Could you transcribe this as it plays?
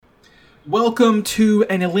Welcome to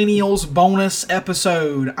an Millennials bonus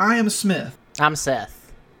episode. I am Smith. I'm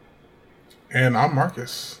Seth. And I'm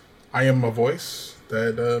Marcus. I am a voice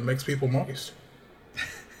that makes people moist.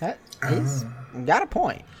 He's got a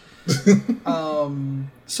point.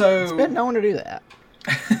 So It's been known to do that.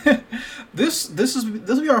 this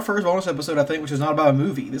will be our first bonus episode, I think, which is not about a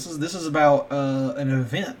movie. This is about an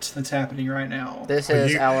event that's happening right now. This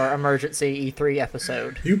is our emergency E3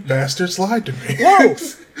 episode. You bastards lied to me. Whoa!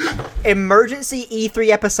 Emergency E3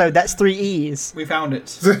 episode. That's 3 E's. We found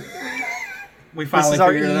it. We This finally is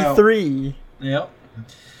our figured it out. E3. Yep.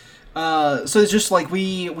 So it's just like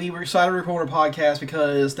we decided to record a podcast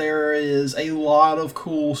because there is a lot of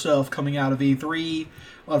cool stuff coming out of E3,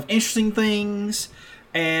 a lot of interesting things,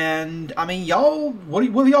 and I mean, y'all, what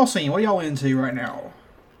are y'all seeing? What are y'all into right now?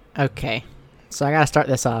 Okay, so I gotta start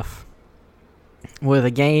this off with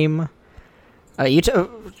a game.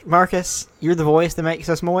 Marcus, you're the voice that makes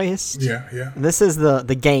us moist. Yeah. This is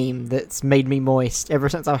the game that's made me moist ever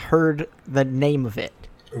since I've heard the name of it.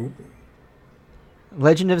 Ooh.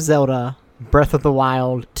 Legend of Zelda Breath of the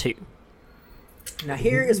Wild 2. Now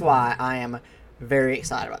here is why I am very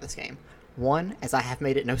excited about this game. One, as I have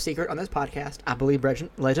made it no secret on this podcast, I believe Legend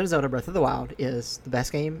of Zelda Breath of the Wild is the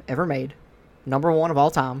best game ever made. Number one of all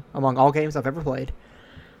time, among all games I've ever played.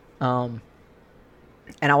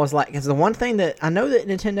 And I was like, because the one thing that I know that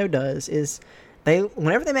Nintendo does is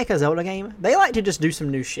whenever they make a Zelda game, they like to just do some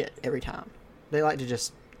new shit every time. They like to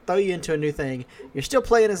just throw you into a new thing. You're still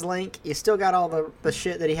playing as Link. You still got all the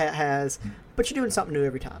shit that he has, but you're doing something new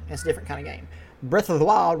every time. It's a different kind of game. Breath of the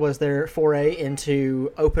Wild was their foray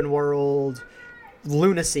into open world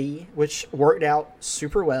lunacy, which worked out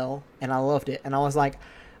super well, and I loved it. And I was like,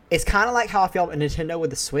 it's kind of like how I felt at Nintendo with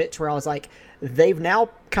the Switch, where I was like, they've now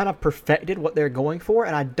kind of perfected what they're going for,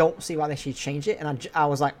 and I don't see why they should change it. And I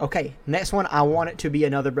was like, okay, next one, I want it to be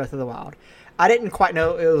another Breath of the Wild. I didn't quite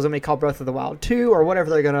know it was going to be called Breath of the Wild 2 or whatever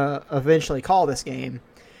they're going to eventually call this game,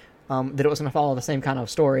 that it was going to follow the same kind of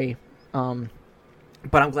story. But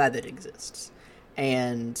I'm glad that it exists.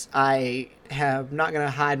 And I have not going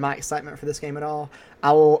to hide my excitement for this game at all.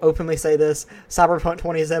 I will openly say this. Cyberpunk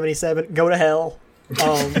 2077, go to hell.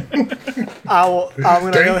 I'm going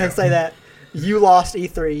to go ahead and say that. You lost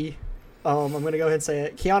E3. I'm going to go ahead and say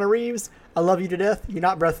it. Keanu Reeves, I love you to death. You're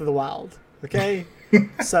not Breath of the Wild. Okay?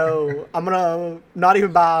 So I'm going to not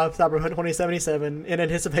even buy Cyberpunk 2077 in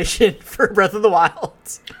anticipation for Breath of the Wild.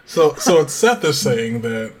 So Seth is saying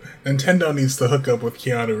that Nintendo needs to hook up with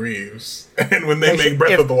Keanu Reeves, and when they make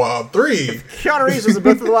Breath of the Wild 3... Keanu Reeves was in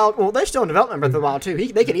Breath of the Wild... Well, they're still in development of Breath of the Wild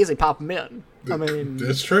 2. They could easily pop him in. I mean...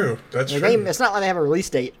 That's true. That's true. Game, it's not like they have a release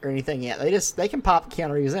date or anything yet. They can pop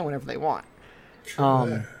Keanu Reeves in whenever they want.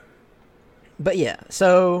 But yeah,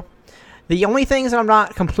 so... The only things that I'm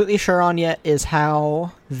not completely sure on yet is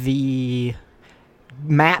how the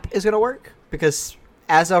map is going to work. Because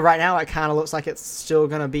as of right now, it kind of looks like it's still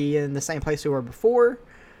going to be in the same place we were before.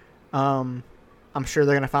 I'm sure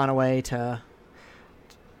they're going to find a way to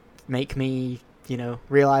make me,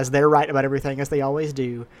 realize they're right about everything as they always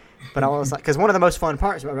do. But I was like, because one of the most fun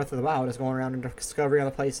parts about Breath of the Wild is going around and discovering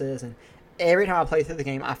other places. And every time I play through the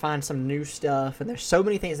game, I find some new stuff. And there's so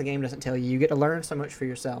many things the game doesn't tell you. You get to learn so much for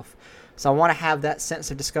yourself. So I want to have that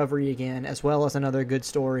sense of discovery again, as well as another good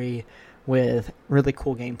story with really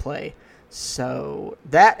cool gameplay. So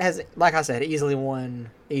that has, like I said, easily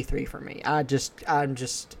won E3 for me. I'm just,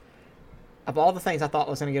 of all the things I thought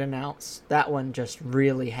was going to get announced, that one just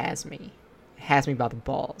really has me by the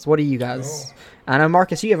balls. What do you guys? I know,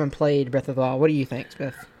 Marcus, you haven't played Breath of the Wild. What do you think,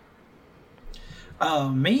 Smith?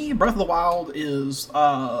 Me, Breath of the Wild is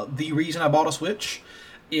the reason I bought a Switch.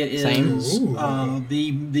 It is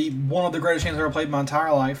the one of the greatest games I've ever played in my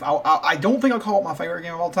entire life. I don't think I'll call it my favorite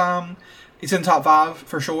game of all time. It's in top 5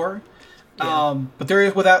 for sure. Yeah. But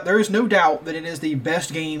there is no doubt that it is the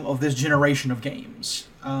best game of this generation of games.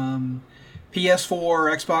 PS4,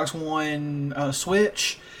 Xbox One,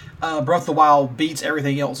 Switch. Breath of the Wild beats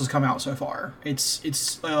everything else that's come out so far.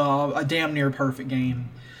 It's a damn near perfect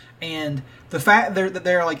game. And the fact that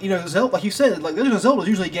they're like, Zelda, like you said, like Legend of Zelda is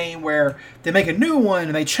usually a game where they make a new one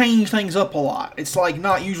and they change things up a lot. It's like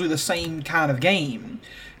not usually the same kind of game.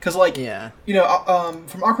 Because from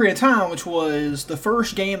Ocarina of Time, which was the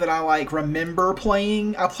first game that I remember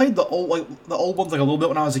playing. I played the old ones a little bit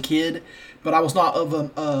when I was a kid, but I was not of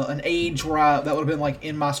an age where that would have been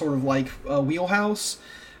in my sort of wheelhouse.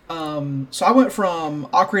 So I went from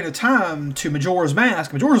Ocarina of Time to Majora's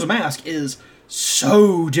Mask. Majora's Mask is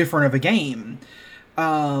so different of a game.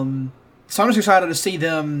 So I'm just excited to see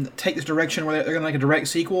them take this direction where they're going to make a direct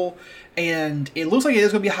sequel. And it looks like it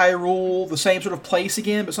is going to be Hyrule, the same sort of place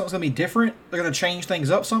again, but something's going to be different. They're going to change things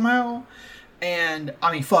up somehow. And,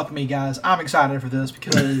 I mean, fuck me, guys. I'm excited for this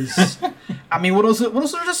because, I mean, what else is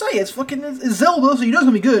there to say? It's Zelda, so you know it's going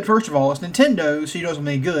to be good, first of all. It's Nintendo, so you know it's going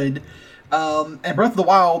to be good. And Breath of the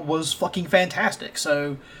Wild was fucking fantastic.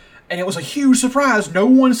 So, and it was a huge surprise. No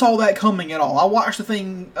one saw that coming at all. I watched the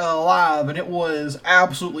thing live, and it was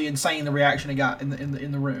absolutely insane the reaction it got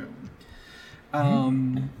in the room.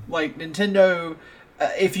 Like Nintendo,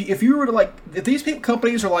 if you were to like, if these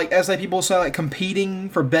companies are like, as people say, like competing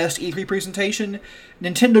for best E3 presentation,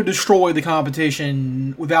 Nintendo destroyed the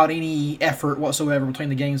competition without any effort whatsoever between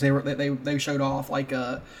the games they showed off. Like,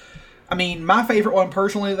 I mean, my favorite one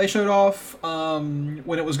personally that they showed off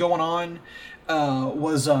when it was going on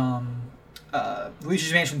was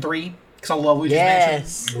Luigi's Mansion 3, because I love Luigi's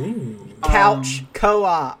Mansion. Couch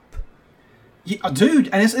co-op. Yeah, dude,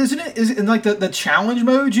 and isn't it in like the challenge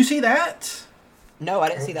mode? Did you see that? No, I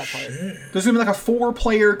didn't see that part. There's gonna be like a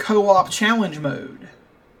 4-player co-op challenge mode.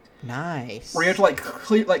 Nice. Where you have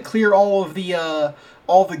to clear all the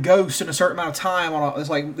ghosts in a certain amount of time on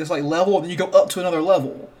this level, and then you go up to another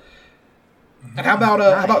level. And how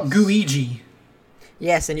about Gooigi?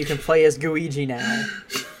 Yes, and you can play as Gooigi now.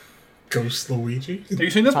 Ghost Luigi? Have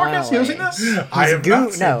you seen this, Marcus? You ever seen this? I have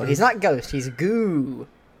not seen No, this. he's not Ghost. He's Goo.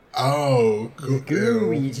 Oh,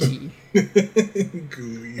 Gooigi.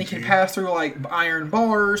 Gooigi. He can pass through like iron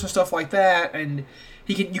bars and stuff like that, and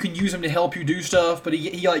you can use him to help you do stuff. But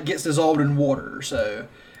he like gets dissolved in water, so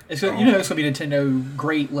it's gonna be Nintendo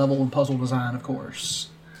great level and puzzle design, of course.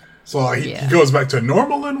 So he goes back to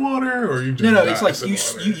normal in water, or you just no. It's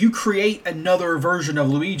like you create another version of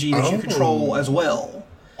Luigi that you control as well.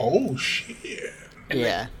 Oh shit!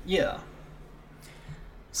 Yeah.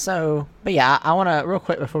 So, but yeah, I want to real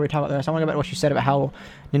quick before we talk about this. I want to go back to what you said about how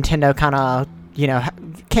Nintendo kind of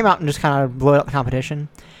came out and just kind of blew up the competition.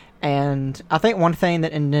 And I think one thing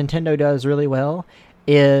that Nintendo does really well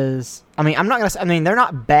is, I mean, I'm not gonna say, I mean, they're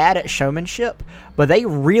not bad at showmanship, but they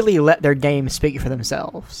really let their games speak for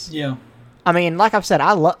themselves. Yeah. I mean, like I've said,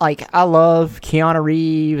 I love Keanu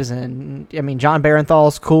Reeves, and I mean, John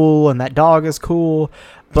Barenthal's cool, and that dog is cool.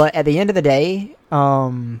 But at the end of the day,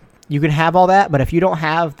 you can have all that, but if you don't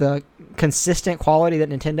have the consistent quality that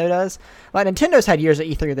Nintendo does, like Nintendo's had years at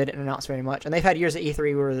E3 where they didn't announce very much, and they've had years at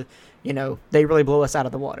E3 where, they really blew us out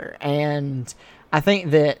of the water. And I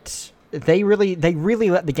think that they really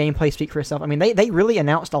let the gameplay speak for itself. I mean, they really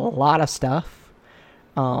announced a lot of stuff.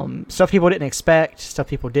 Stuff people didn't expect, stuff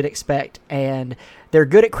people did expect, and they're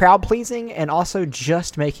good at crowd pleasing and also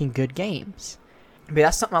just making good games. But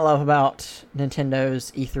that's something I love about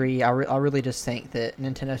Nintendo's E3. I really just think that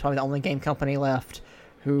Nintendo's probably the only game company left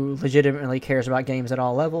who legitimately cares about games at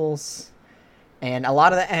all levels. And a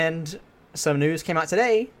lot of that, and some news came out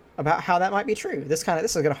today about how that might be true. This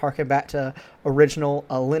is going to harken back to original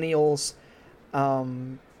Lineals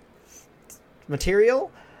material.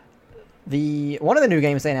 One of the new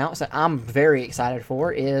games they announced that I'm very excited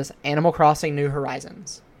for is Animal Crossing New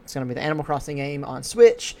Horizons. It's going to be the Animal Crossing game on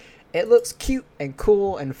Switch. It looks cute and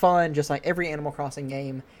cool and fun, just like every Animal Crossing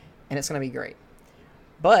game, and it's going to be great.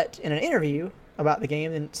 But in an interview about the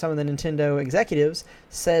game, and some of the Nintendo executives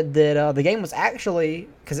said that the game was actually,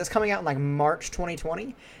 because it's coming out in like March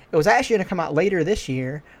 2020, it was actually going to come out later this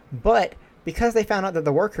year, but because they found out that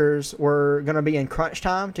the workers were going to be in crunch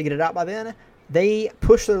time to get it out by then, they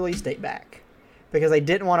pushed the release date back because they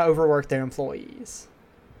didn't want to overwork their employees.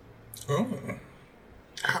 Oh.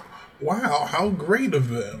 Wow, how great of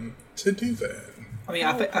them to do that. I mean,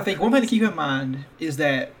 I think one thing to keep in mind is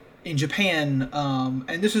that in Japan,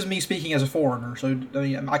 and this is me speaking as a foreigner, so I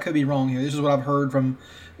mean, I could be wrong here. This is what I've heard from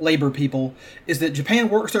labor people, is that Japan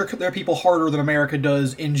works their people harder than America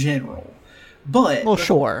does in general. But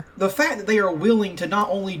the fact that they are willing to not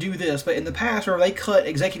only do this, but in the past where they cut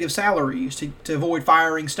executive salaries to avoid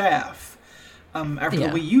firing staff after the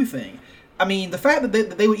Wii U thing. I mean, the fact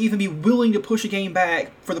that they would even be willing to push a game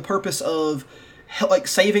back for the purpose of like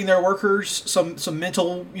saving their workers some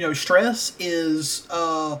mental stress is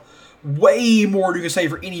way more than you can say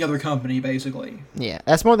for any other company, basically. Yeah,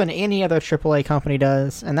 that's more than any other AAA company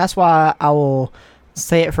does, and that's why I will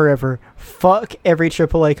say it forever. Fuck every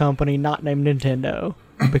AAA company not named Nintendo,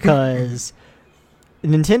 because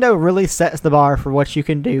Nintendo really sets the bar for what you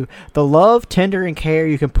can do. The love, tender, and care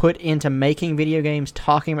you can put into making video games,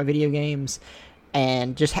 talking about video games,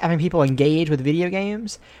 and just having people engage with video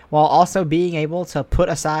games, while also being able to put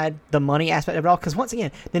aside the money aspect of it all. Because once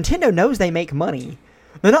again, Nintendo knows they make money.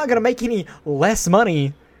 They're not going to make any less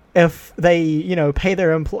money if they, pay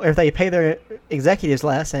their if they pay their executives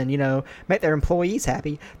less and, make their employees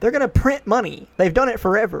happy, they're going to print money. They've done it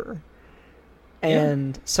forever.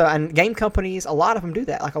 And and game companies, a lot of them do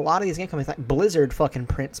that. Like a lot of these game companies, like Blizzard, fucking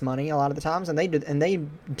prints money a lot of the times, and they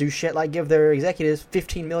do shit like give their executives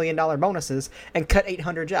 $15 million bonuses and cut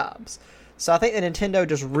 800 jobs. So I think that Nintendo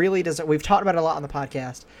just really doesn't. We've talked about it a lot on the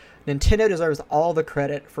podcast. Nintendo deserves all the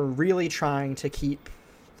credit for really trying to keep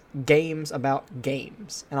games about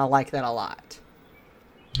games, and I like that a lot.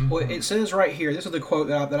 Well, it says right here. This is the quote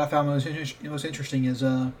that I found most interesting. Is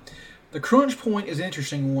the crunch point is an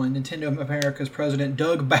interesting one. Nintendo of America's president,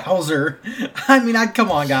 Doug Bowser.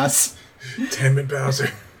 Come on, guys. Damn it, Bowser.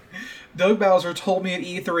 Doug Bowser told me at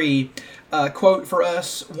E3, quote, for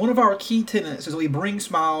us, one of our key tenets is that we bring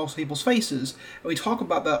smiles to people's faces, and we talk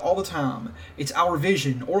about that all the time. It's our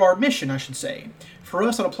vision, or our mission, I should say. For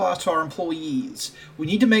us, it applies to our employees. We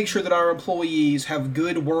need to make sure that our employees have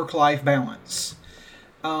good work-life balance.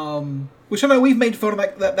 Which I know we've made fun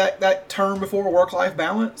of that term before, work-life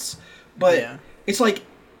balance. But it's like,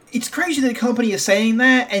 it's crazy that a company is saying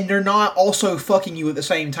that and they're not also fucking you at the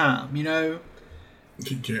same time,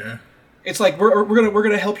 Yeah. It's like, we're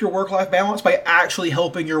gonna help your work-life balance by actually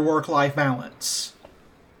helping your work-life balance.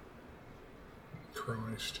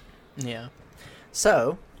 Christ. Yeah.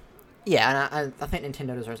 So, and I think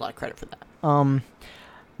Nintendo deserves a lot of credit for that.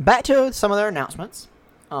 Back to some of their announcements.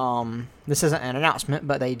 This isn't an announcement,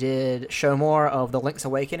 but they did show more of the Link's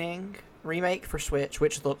Awakening remake for Switch,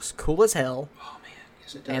 which looks cool as hell. Oh man,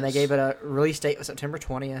 yes it does. And they gave it a release date of September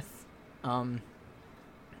 20th.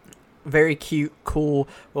 Very cute, cool.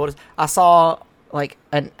 I saw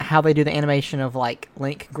how they do the animation of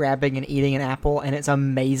Link grabbing and eating an apple, and it's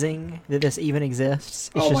amazing that this even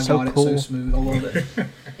exists. It's just so cool. It's so smooth. I love it.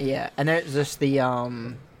 Yeah, and there's just the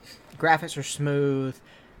graphics are smooth.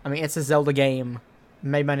 It's a Zelda game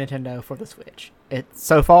made by Nintendo for the Switch.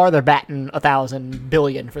 So far they're batting 1,000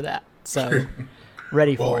 billion for that. So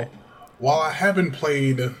ready for it. While I haven't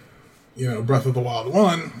played, Breath of the Wild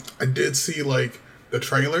 1, I did see the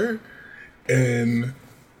trailer and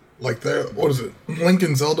what is it? Link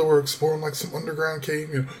and Zelda were exploring some underground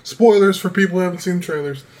cave. Spoilers for people who haven't seen the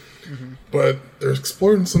trailers. Mm-hmm. But they're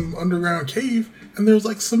exploring some underground cave and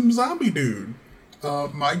there's some zombie dude.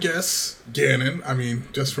 My guess,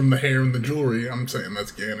 Ganon. Just from the hair and the jewelry, I'm saying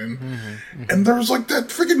that's Ganon. Mm-hmm. And there's that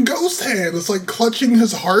freaking ghost hand that's clutching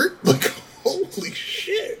his heart. Holy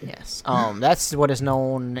shit. Yes. That's what is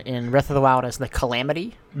known in Breath of the Wild as the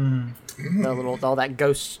Calamity. Mm-hmm. All that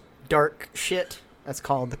ghost dark shit. That's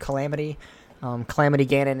called the Calamity. Calamity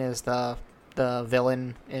Ganon is the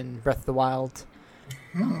villain in Breath of the Wild.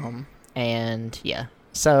 And yeah.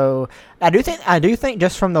 So I do think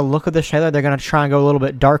just from the look of the trailer, they're gonna try and go a little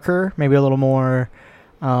bit darker, maybe a little more.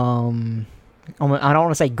 I don't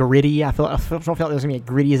want to say gritty. I don't feel like there's gonna be a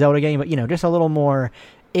gritty Zelda game, but just a little more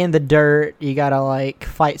in the dirt. You gotta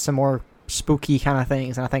fight some more spooky kind of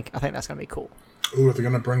things, and I think that's gonna be cool. Ooh, are they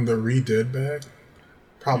gonna bring the Re-Dead back?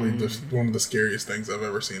 Probably just one of the scariest things I've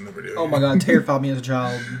ever seen in the video. Oh my god, terrified me as a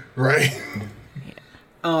child. Right.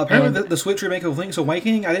 Apparently, the Switch remake of Link's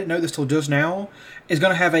Awakening, I didn't know this till just now, is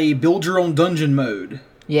going to have a build-your-own-dungeon mode.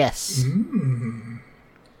 Yes.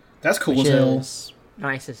 That's cool as hell.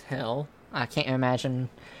 Nice as hell. I can't imagine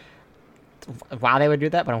why they would do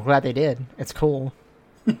that, but I'm glad they did. It's cool.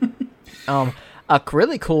 A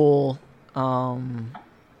really cool thing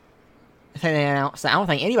they announced that I don't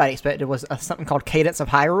think anybody expected was something called Cadence of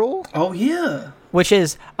Hyrule. Oh, yeah. Which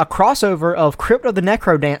is a crossover of Crypt of the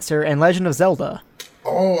Necrodancer and Legend of Zelda.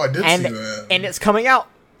 Oh, I did see that. And it's coming out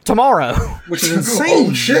tomorrow. Which is insane.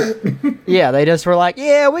 Oh, shit. Yeah, they just were like,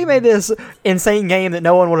 we made this insane game that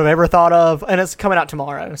no one would have ever thought of, and it's coming out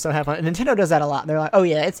tomorrow, so have fun. And Nintendo does that a lot. They're like, oh,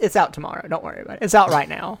 yeah, it's out tomorrow. Don't worry about it. It's out right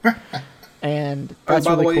now. And that's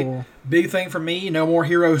by really the way, cool. Big thing for me, No More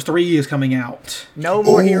Heroes 3 is coming out. No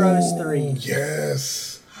More Heroes 3.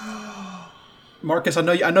 Yes. Marcus, I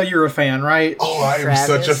know you're a fan, right? Oh, I am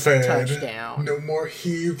such a fan. Touchdown. No More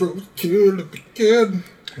Heroes, good.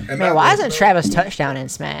 And man, why isn't Travis Touchdown in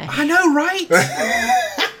Smash? I know, right?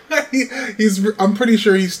 I'm pretty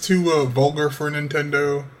sure he's too vulgar for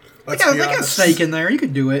Nintendo. They got Snake in there. You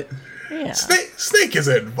could do it. Yeah. Snake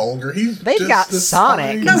isn't vulgar. They've got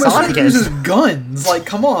Sonic. No, Sonic uses guns.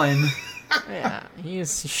 Come on. Yeah, he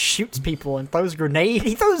just shoots people and throws grenades.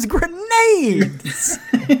 He throws grenades.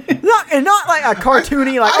 not like a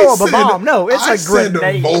cartoony a bomb. No, it's a grenade.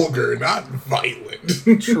 I said vulgar, not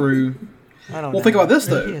violent. True. I don't know. Well, think about this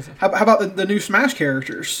though. How about the new Smash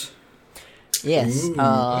characters? Yes,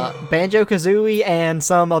 Banjo-Kazooie and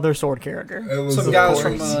some other sword character. Some guys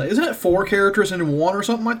from, isn't it 4 characters in 1 or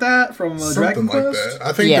something like that from Dragon Quest? That.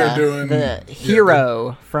 I think they're doing the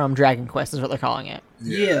hero from Dragon Quest is what they're calling it.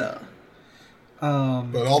 Yeah.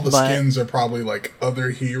 But all the skins are probably like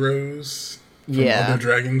other heroes from other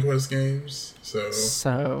Dragon Quest games.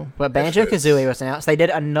 But Banjo-Kazooie was announced. They did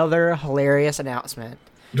another hilarious announcement.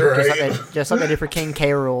 Right. Just like they did for King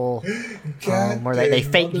K. Rool, where they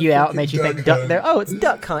faked you out and made you think it's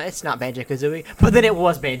Duck Hunt. It's not Banjo-Kazooie, but then it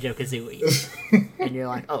was Banjo-Kazooie, and you're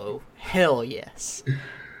like, oh hell yes.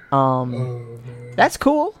 That's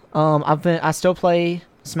cool. I still play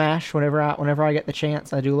Smash whenever I get the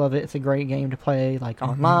chance. I do love it. It's a great game to play like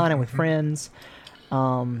online and with friends.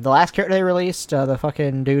 The last character they released, the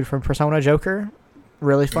fucking dude from Persona, Joker,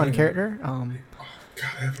 really fun character. God, I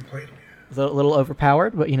haven't played him yet. A little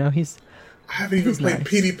overpowered, but he's. I haven't even played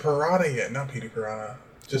Petey Piranha yet. Not Petey Piranha.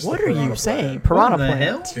 Just what are you saying? Piranha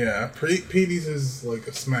Plant. Yeah, Petey's is like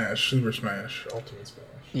a Smash, Super Smash, Ultimate Smash.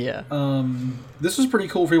 Yeah. This is pretty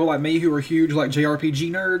cool for people like me who are huge like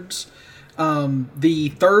JRPG nerds. The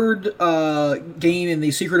third game in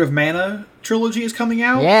the Secret of Mana trilogy is coming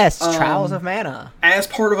out. Yes, Trials of Mana. As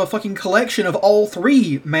part of a fucking collection of all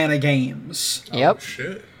 3 Mana games. Yep. Oh,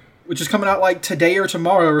 shit. Which is coming out like today or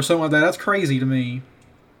tomorrow or something like that. That's crazy to me.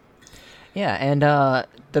 Yeah, and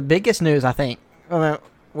the biggest news, I think,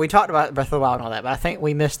 we talked about Breath of the Wild and all that, but I think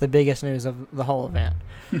we missed the biggest news of the whole event.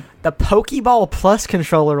 The Pokeball Plus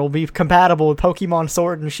controller will be compatible with Pokemon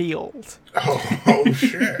Sword and Shield. Oh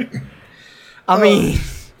shit. I mean...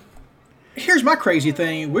 Here's my crazy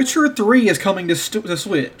thing. Witcher 3 is coming to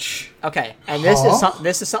Switch. Okay, and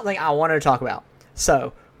this is something I wanted to talk about.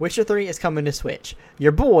 So, Witcher 3 is coming to Switch.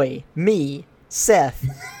 Your boy, me, Seth,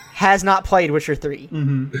 has not played Witcher 3.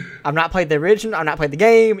 Mm-hmm. I've not played the original, I've not played the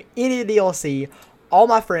game, any of the DLC. All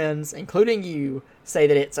my friends, including you, say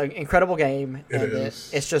that it's an incredible game and that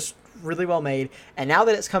it's just really well made. And now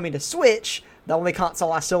that it's coming to Switch, the only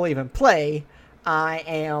console I still even play, I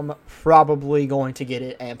am probably going to get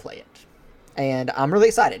it and play it. And I'm really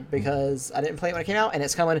excited because I didn't play it when it came out, and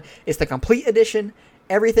it's coming. It's the complete edition,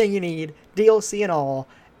 everything you need, DLC and all.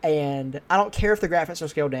 And I don't care if the graphics are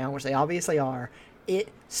scaled down, which they obviously are. It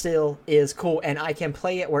still is cool, and I can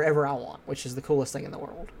play it wherever I want, which is the coolest thing in the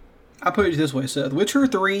world. I put it this way, Seth. Witcher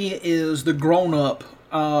 3 is the grown-up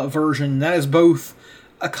version. That is both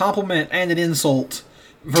a compliment and an insult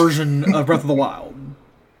version of Breath of the Wild.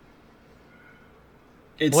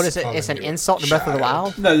 What is it? It's an insult to Breath of the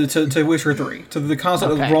Wild? No, to Witcher 3. To the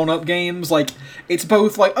concept of grown-up games. Like, it's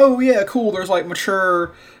both like, oh yeah, cool, there's like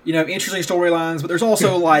mature, interesting storylines, but there's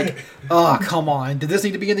also like, oh, come on, did this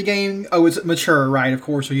need to be in the game? Oh, it's mature, right, of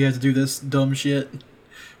course, so you have to do this dumb shit.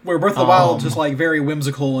 Where Breath of the Wild is just like very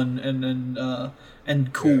whimsical and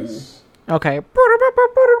cool. Yes. Okay.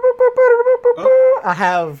 I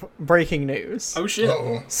have breaking news. Oh shit.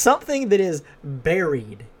 Uh-oh. Something that is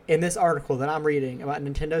buried in this article that I'm reading about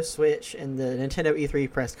Nintendo Switch and the Nintendo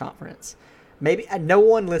E3 press conference. Maybe no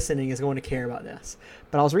one listening is going to care about this,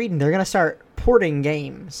 but I was reading they're going to start porting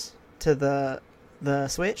games to the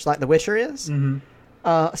Switch, like The Witcher is. Mm-hmm.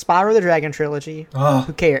 Spyro the Dragon trilogy. Oh.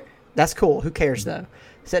 Who cares? That's cool. Who cares though?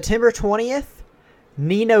 September 20th,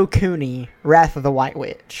 Ni no Kuni, Wrath of the White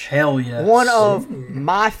Witch. Hell yes. One of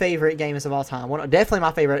my favorite games of all time. Definitely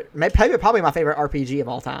my favorite. Probably my favorite RPG of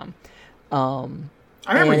all time.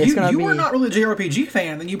 I remember you were not really a JRPG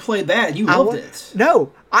fan, and you played that, and you loved it.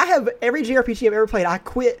 No, I have every JRPG I've ever played. I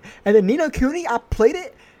quit, and then Ni no Kuni, I played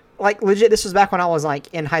it like legit. This was back when I was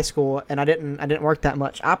like in high school, and I didn't work that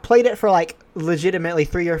much. I played it for like legitimately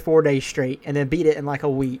 3 or 4 days straight, and then beat it in like a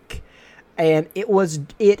week. And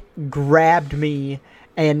it grabbed me,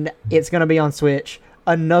 and it's gonna be on Switch.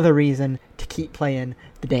 Another reason to keep playing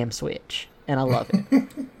the damn Switch, and I love it.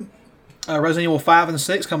 Resident Evil 5 and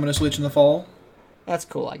 6 coming to Switch in the fall. That's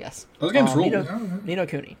cool, I guess. Those games rule. Ni no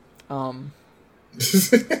Kuni. But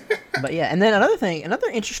yeah, and then another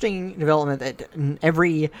interesting development that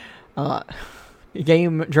every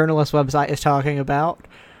game journalist website is talking about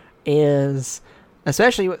is,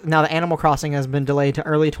 especially now that Animal Crossing has been delayed to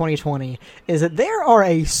early 2020, is that there are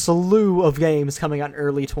a slew of games coming out in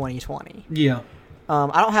early 2020. Yeah.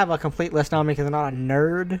 I don't have a complete list on me because I'm not a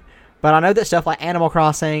nerd, but I know that stuff like Animal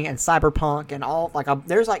Crossing and Cyberpunk and all,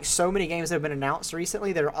 there's like so many games that have been announced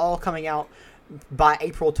recently that are all coming out by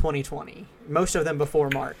April 2020. Most of them before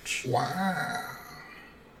March. Wow.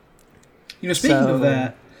 Speaking of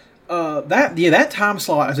that, that time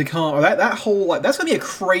slot has become, or that whole, that's going to be a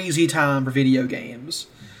crazy time for video games.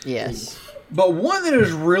 Yes. But one that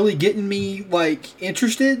is really getting me,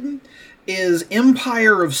 interested is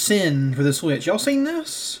Empire of Sin for the Switch. Y'all seen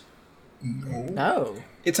this? No.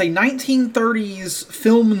 It's a 1930s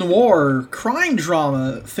film noir crime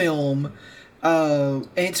drama film. And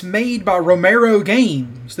it's made by Romero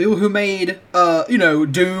Games, the people who made,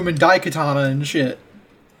 Doom and Daikatana and shit.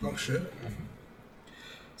 Oh shit!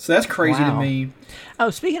 So that's crazy to me.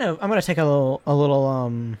 Oh, speaking of, I'm gonna take a little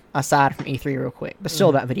aside from E3 real quick, but still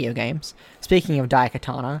about video games. Speaking of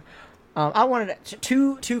Daikatana, I wanted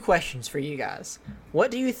two questions for you guys.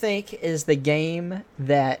 What do you think is the game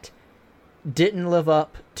that didn't live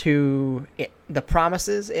up to the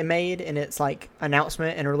promises it made in its like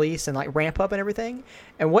announcement and release and like ramp up and everything?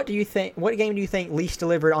 And what game do you think least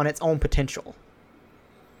delivered on its own potential?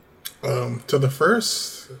 To the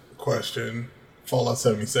first question, Fallout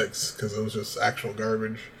 76, because it was just actual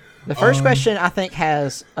garbage. The first question, I think,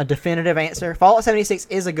 has a definitive answer. Fallout 76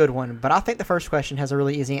 is a good one, but I think the first question has a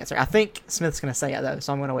really easy answer. I think Smith's going to say it, though,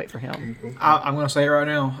 so I'm going to wait for him. I'm going to say it right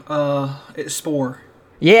now. It's Spore.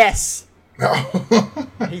 Yes!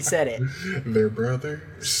 He said it. They're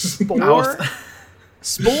brothers.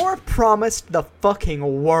 Spore promised the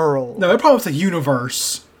fucking world. No, it promised the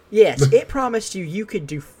universe. Yes, it promised you could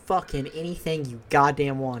do fucking anything you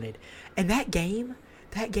goddamn wanted. And that game,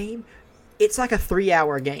 it's like a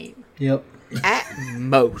 3-hour game. Yep. At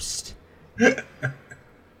most.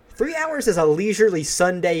 3 hours is a leisurely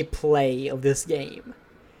Sunday play of this game.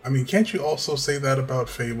 I mean, can't you also say that about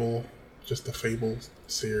Fable? Just the Fable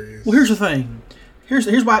series. Well, here's the thing.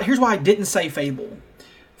 Here's why I didn't say Fable.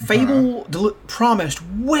 Fable promised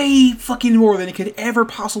way fucking more than it could ever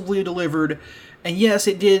possibly have delivered. And yes,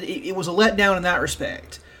 it did. It was a letdown in that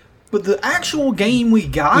respect. But the actual game we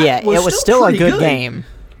got, it was still a good game.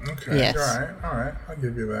 Okay, yes. all right, I'll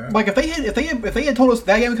give you that. Like if they had told us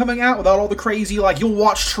that game coming out without all the crazy you'll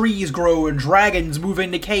watch trees grow and dragons move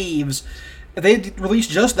into caves, if they had released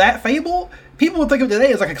just that Fable, people would think of it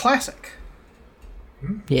today as like a classic.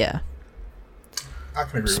 Yeah. I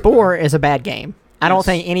can agree. Spore is a bad game. I don't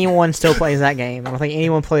think anyone still plays that game. I don't think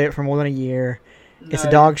anyone played it for more than a year. No. It's a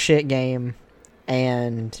dog shit game,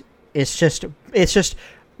 and it's just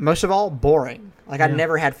most of all boring. I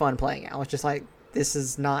never had fun playing it. I was just like, this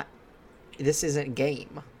isn't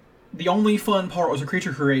game. The only fun part was the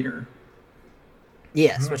creature creator.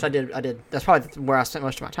 Yes, which I did. That's probably where I spent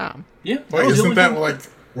most of my time. Yeah. Wait, isn't that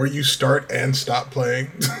where you start and stop playing?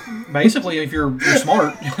 Basically, if you're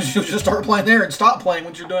smart, you'll just start playing there and stop playing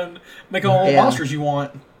once you're done making all the monsters you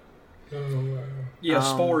want. Yeah,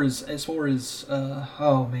 Spore is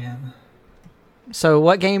oh man. So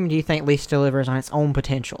what game do you think least delivers on its own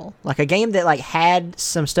potential? Like a game that had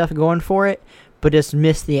some stuff going for it, but just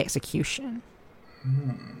missed the execution.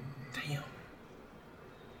 Damn.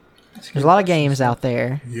 There's a lot of games out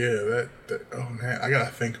there. Yeah, oh man, I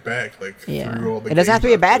gotta think back through all the. It doesn't have to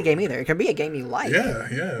be a bad game either. It could be a game you like.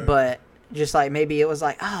 Yeah. But just maybe it was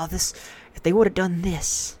this. If they would have done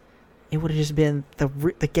this, it would have just been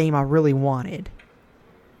the game I really wanted.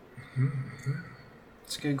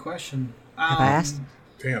 That's a good question. Have I asked?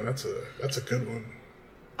 Damn, that's a good one.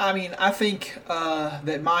 I mean, I think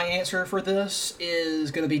that my answer for this is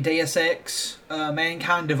going to be Deus Ex: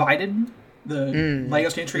 Mankind Divided, the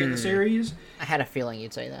latest entry in the series. I had a feeling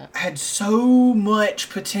you'd say that. I had so much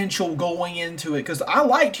potential going into it because I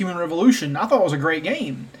liked Human Revolution. I thought it was a great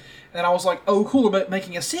game. And I was like, oh, cool, about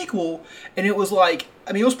making a sequel. And it was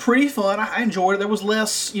it was pretty fun. I enjoyed it. There was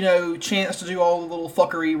less, chance to do all the little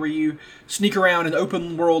fuckery where you sneak around in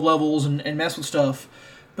open world levels and mess with stuff.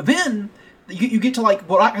 But then you get to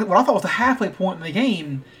what I thought was the halfway point in the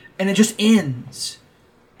game, and it just ends.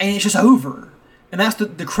 And it's just over. And that's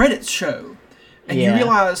the credits show. And you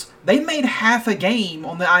realize they made half a game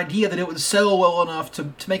on the idea that it would sell well enough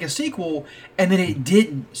to make a sequel, and then it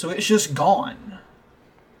didn't. So it's just gone.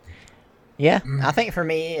 Yeah, I think for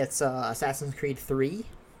me it's Assassin's Creed 3.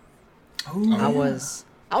 Ooh. I was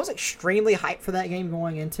extremely hyped for that game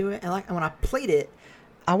going into it, and when I played it,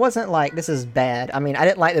 I wasn't like, this is bad. I mean, I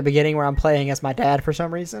didn't like the beginning where I'm playing as my dad for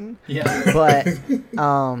some reason. Yeah. But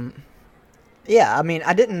yeah, I mean,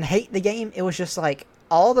 I didn't hate the game. It was just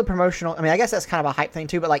all the promotional. I mean, I guess that's kind of a hype thing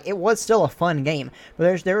too, but it was still a fun game.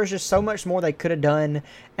 But there was just so much more they could have done,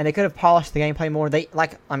 and they could have polished the gameplay more.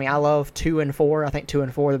 I love 2 and 4. I think 2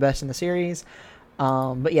 and 4 are the best in the series.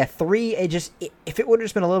 But yeah, 3. If it would have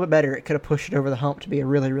just been a little bit better, it could have pushed it over the hump to be a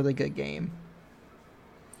really, really good game.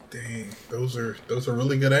 Dang, those are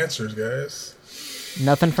really good answers, guys.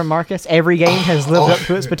 Nothing from Marcus. Every game has lived up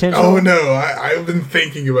to its potential. Oh no, I've been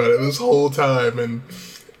thinking about it this whole time, and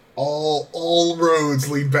All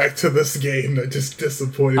roads lead back to this game that just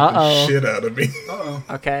disappointed the shit out of me.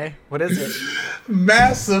 Okay, what is it?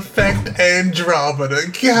 Mass Effect Andromeda.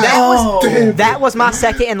 God damn. That was my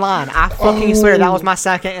second in line. I fucking swear that was my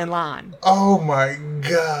second in line. Oh my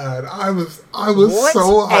god. I was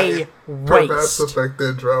so hyped for Mass Effect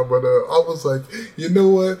Andromeda. I was like, you know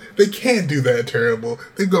what? They can't do that terrible.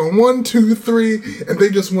 They've gone 1, 2, 3, and they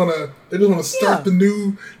just wanna start the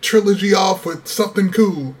new trilogy off with something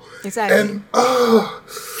cool. Exactly. And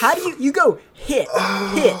how do you go hit,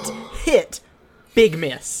 big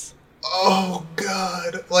miss? Oh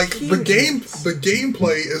god! Like the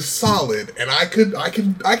gameplay is solid, and I could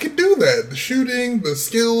do that. The shooting, the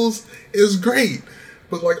skills is great,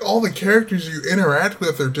 but like all the characters you interact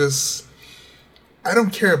with are just, I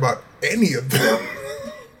don't care about any of them.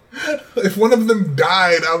 If one of them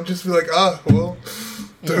died, I would just be like, well,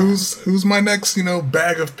 who's my next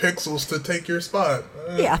bag of pixels to take your spot?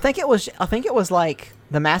 Yeah, I think it was like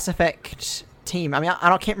the Mass Effect team. I mean,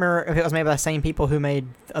 I can't remember if it was maybe the same people who made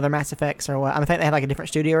other Mass Effects or what. I think they had like a different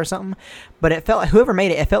studio or something. But it felt like whoever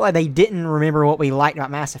made it felt like they didn't remember what we liked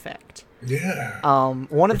about Mass Effect. Yeah.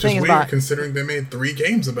 One of the things about, considering they made 3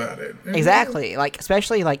 games about it. Exactly. Like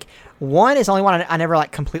especially like 1 is the only one I never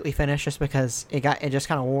like completely finished just because it just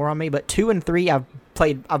kind of wore on me. But 2 and 3 I've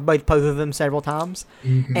played both of them several times.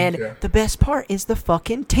 And the best part is the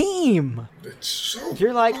fucking team. It's so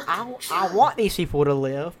You're like, I want these people to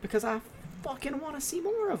live because I fucking want to see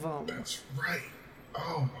more of them. That's right.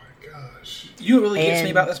 Oh my gosh. You know what really gets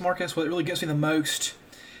me about this, Marcus? What really gets me the most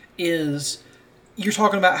is you're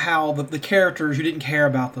talking about how the characters, you didn't care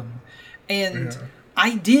about them. And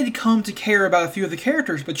I did come to care about a few of the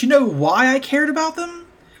characters, but you know why I cared about them?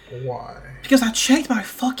 Why? Because I checked my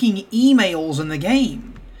fucking emails in the game.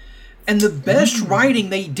 And the best writing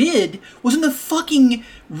they did was in the fucking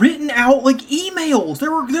written out like emails.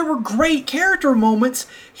 There were great character moments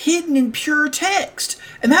hidden in pure text.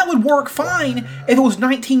 And that would work fine if it was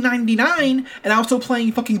 1999 and I was still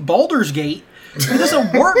playing fucking Baldur's Gate. But it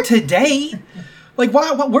doesn't work today. Like,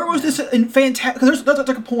 where was this in fantastic? Because there's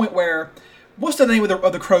like a point where, what's the name of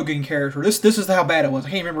the Krogan character? This is how bad it was. I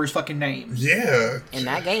can't remember his fucking name. Yeah. In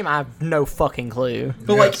that game, I have no fucking clue.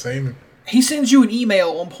 But same. He sends you an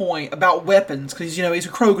email on point about weapons because he's a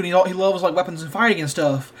Krogan. He loves like weapons and fighting and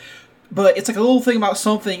stuff. But it's like a little thing about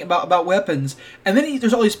something about weapons, and then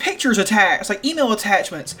there's all these pictures attached, like email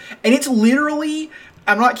attachments, and it's literally,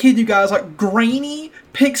 I'm not kidding you guys, like grainy,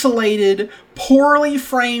 pixelated, poorly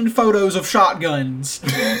framed photos of shotguns.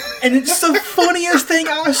 And it's the funniest thing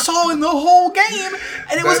I saw in the whole game,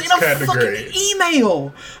 and it was in a fucking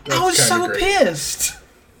email. I was so pissed.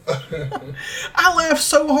 I laughed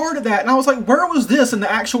so hard at that, and I was like, where was this in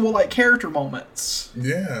the actual like character moments?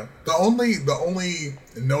 Yeah. The only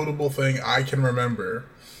notable thing I can remember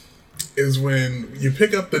is when you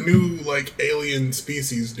pick up the new like alien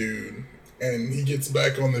species dude and he gets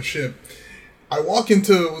back on the ship. I walk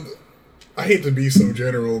into, I hate to be so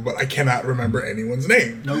general, but I cannot remember anyone's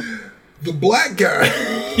name. Nope. The black guy.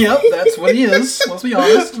 Yep, that's what he is. Let's be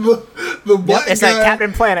honest. The black it's guy. that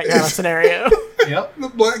Captain Planet kind of scenario. Yep. The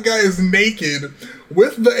black guy is naked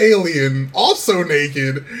with the alien, also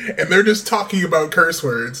naked, and they're just talking about curse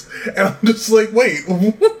words. And I'm just like, wait,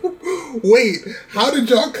 how did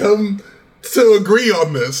y'all come to agree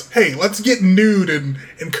on this? Hey, let's get nude and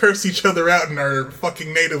curse each other out in our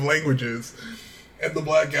fucking native languages. And the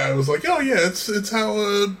black guy was like, oh yeah, it's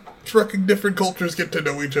how fucking different cultures get to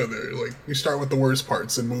know each other. Like, we start with the worst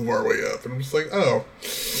parts and move our way up. And I'm just like, oh,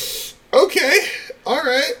 okay, all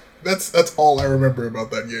right. That's all I remember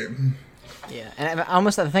about that game. Yeah, and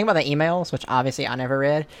almost the thing about the emails, which obviously I never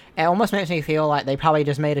read, it almost makes me feel like they probably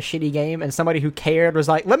just made a shitty game, and somebody who cared was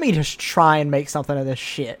like, let me just try and make something of this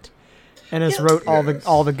shit. And just wrote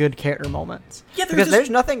all the good character moments. Yeah, because there's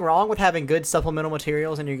nothing wrong with having good supplemental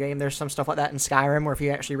materials in your game. There's some stuff like that in Skyrim where if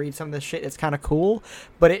you actually read some of this shit, it's kind of cool.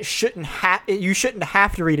 But it shouldn't you shouldn't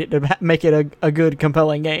have to read it to make it a good,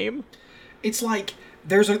 compelling game. It's like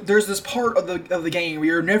there's this part of the game where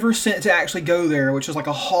you're never sent to actually go there, which is like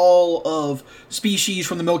a hall of species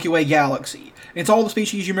from the Milky Way galaxy. And it's all the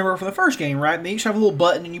species you remember from the first game, right? And they each have a little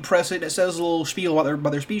button, and you press it, and it says a little spiel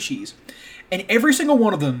about their species. And every single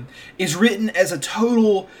one of them is written as a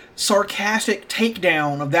total sarcastic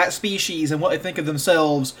takedown of that species and what they think of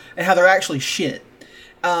themselves and how they're actually shit.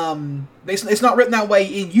 It's not written that way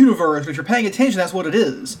in universe, but if you're paying attention, that's what it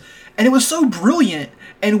is. And it was so brilliant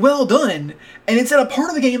and well done, and it's at a part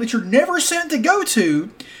of the game that you're never sent to go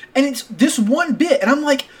to, and it's this one bit, and I'm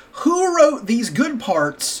like, who wrote these good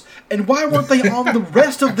parts, and why weren't they on the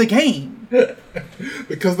rest of the game?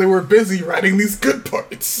 Because they were busy writing these good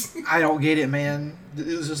parts. I don't get it, man.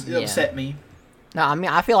 It upset me. No, I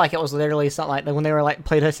mean, I feel like it was literally something like when they were like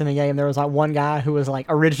playtesting the game, there was like one guy who was like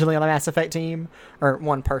originally on the Mass Effect team, or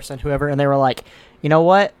one person, whoever, and they were like, you know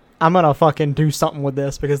what? I'm gonna fucking do something with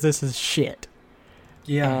this because this is shit.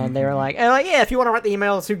 Yeah. And they were like, yeah, if you want to write the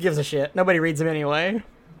emails, who gives a shit? Nobody reads them anyway.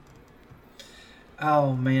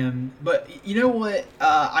 Oh, man. But you know what?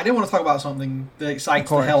 I did want to talk about something that excites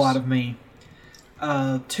the hell out of me.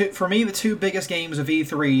 For me, the two biggest games of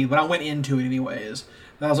E3, when I went into it anyways,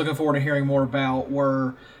 that I was looking forward to hearing more about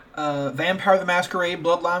were Vampire the Masquerade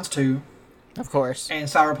Bloodlines 2. Of course. And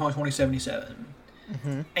Cyberpunk 2077.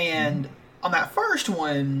 Mm-hmm. And on that first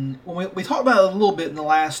one, when we talked about it a little bit in the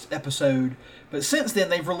last episode, but since then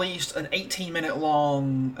they've released an 18-minute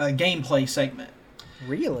long gameplay segment.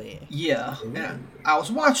 Really? Yeah. And I was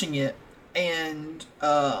watching it, and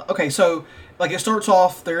okay, so like it starts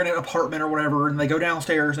off, they're in an apartment or whatever, and they go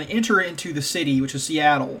downstairs and they enter into the city, which is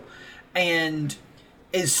Seattle, and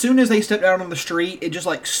as soon as they stepped out on the street, it just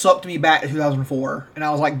like sucked me back to 2004, and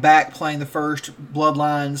I was like back playing the first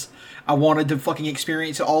Bloodlines. I wanted to fucking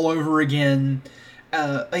experience it all over again.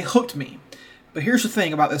 They hooked me. But here's the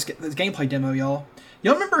thing about this gameplay demo, y'all.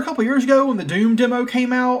 Y'all remember a couple years ago when the Doom demo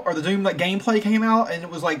came out, or the Doom like gameplay came out, and it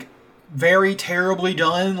was like very terribly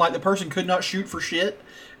done, like the person could not shoot for shit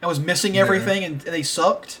and was missing everything, and they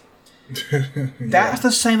sucked? That's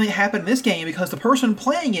the same thing that happened in this game, because the person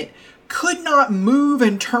playing it could not move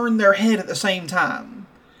and turn their head at the same time.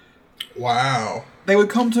 Wow. They would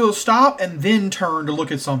come to a stop and then turn to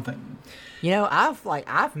look at something. You know,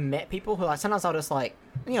 I've met people who, like, sometimes I'll just, like,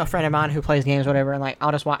 you know, a friend of mine who plays games or whatever, and, like,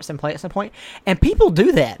 I'll just watch them play at some point, and people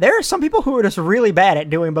do that. There are some people who are just really bad at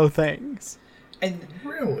doing both things. And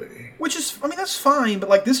really? Which is, I mean, that's fine, but,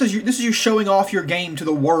 like, this is you showing off your game to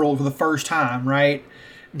the world for the first time, right?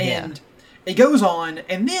 And it goes on,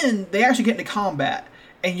 and then they actually get into combat.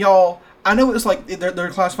 And y'all, I know it's like they're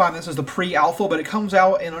classifying this as the pre-alpha, but it comes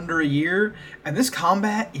out in under a year, and this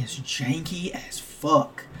combat is janky as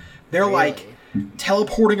fuck. They're like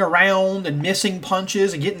teleporting around and missing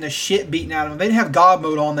punches and getting the shit beaten out of them. If they didn't have God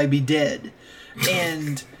mode on, they'd be dead.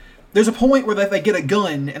 And there's a point where they get a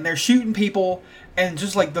gun and they're shooting people, and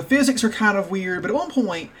just like the physics are kind of weird, but at one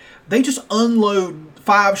point they just unload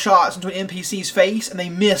 5 shots into an NPC's face and they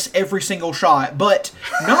miss every single shot, but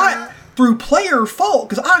not through player fault,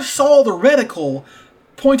 because I saw the reticle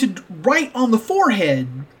pointed right on the forehead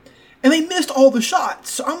and they missed all the shots.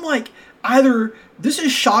 So I'm like, either this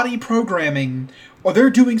is shoddy programming, or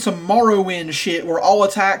they're doing some Morrowind shit where all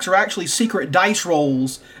attacks are actually secret dice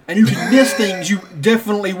rolls and you can miss things you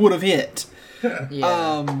definitely would have hit.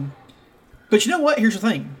 Yeah. But you know what? Here's the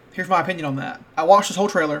thing. Here's my opinion on that. I watched this whole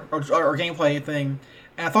trailer or gameplay thing,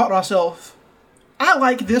 and I thought to myself, I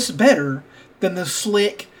like this better than the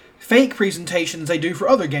slick, fake presentations they do for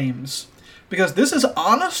other games. Because this is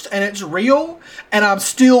honest and it's real, and I'm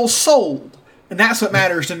still sold. And that's what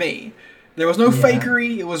matters to me. There was no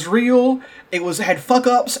fakery, it was real, it had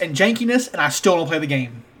fuck-ups and jankiness, and I still don't play the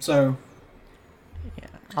game. So...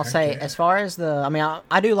 I'll say, as far as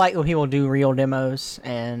I do like when people do real demos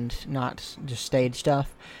and not just stage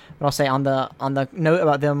stuff. But I'll say on the note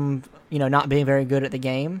about them, you know, not being very good at the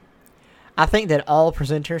game, I think that all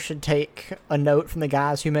presenters should take a note from the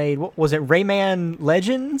guys who made, what was it, Rayman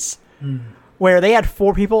Legends? Where they had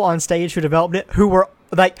 4 people on stage who developed it, who were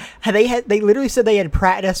like, they literally said they had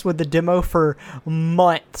practiced with the demo for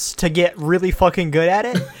months to get really fucking good at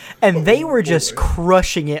it, and they were just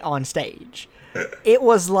crushing it on stage. It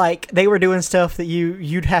was like they were doing stuff that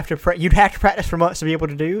you'd have to practice for months to be able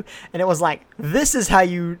to do, and it was like, this is how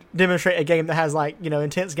you demonstrate a game that has, like, you know,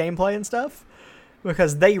 intense gameplay and stuff,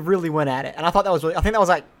 because they really went at it. And I thought that was I think that was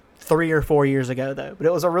like 3 or 4 years ago though, but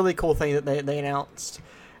it was a really cool thing that they announced,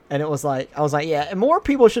 and it was like, I was like, yeah, and more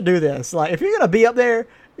people should do this. Like, if you're gonna be up there,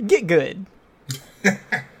 get good.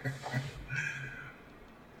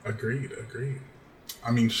 Agreed. I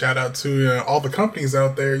mean, shout out to all the companies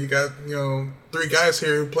out there. You got, 3 guys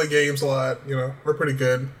here who play games a lot. We're pretty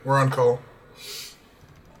good. We're on call.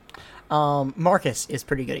 Marcus is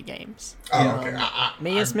pretty good at games. Oh, okay.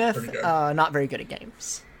 Me and Smith, not very good at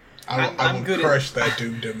games. I'm good crush that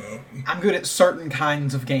Doom demo. I'm good at certain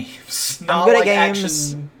kinds of games. Not I'm good like at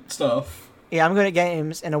games, action stuff. Yeah, I'm good at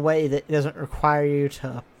games in a way that doesn't require you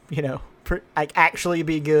to, actually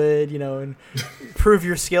be good, and prove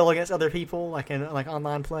your skill against other people, like in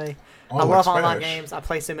online play. I love online games. I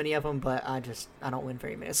play so many of them, but I don't win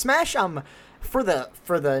very many. Smash, for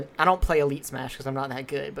the I don't play Elite Smash because I'm not that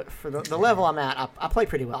good, but for the level I'm at, I play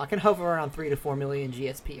pretty well. I can hover around 3 to 4 million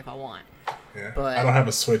GSP if I want. Yeah, but I don't have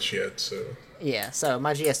a Switch yet, so. Yeah, so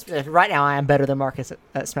my GSP right now I am better than Marcus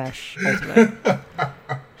at Smash Ultimate.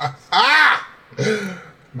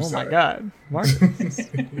 Oh my god, Marcus!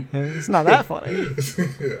 It's not that funny.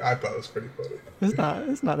 I thought it was pretty funny.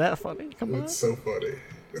 It's not that funny. Come on. It's so funny.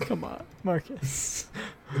 Come on, Marcus.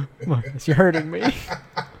 Marcus, you're hurting me.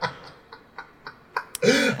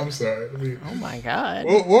 I'm sorry. Oh my god.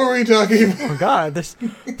 What were we talking about? Oh god, there's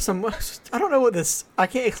some. I don't know what this. I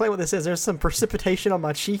can't explain what this is. There's some precipitation on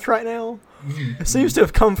my cheek right now. It seems to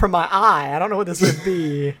have come from my eye. I don't know what this could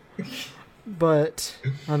be. But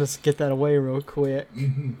I'll just get that away real quick.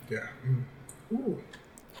 Yeah. Ooh.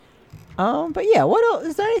 But yeah, what else?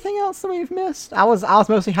 Is there anything else that we've missed? I was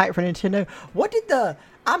mostly hyped for Nintendo.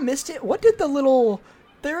 I missed it. What did the little?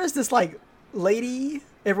 There is this like lady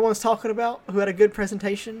everyone's talking about who had a good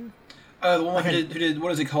presentation. The one who did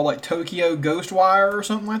what is it called, like Tokyo Ghostwire or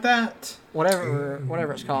something like that?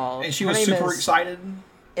 Whatever it's called. And she was super excited.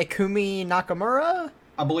 Ikumi Nakamura?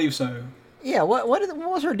 I believe so. Yeah, what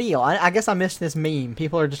was her deal? I guess I missed this meme.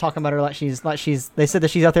 People are just talking about her like she's. They said that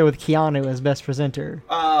she's out there with Keanu as best presenter.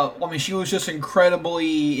 I mean, she was just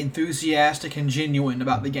incredibly enthusiastic and genuine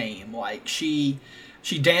about the game. Like she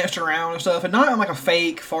danced around and stuff, and not in like a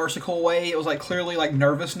fake, farcical way. It was like clearly like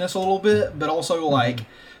nervousness a little bit, but also like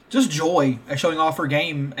just joy at showing off her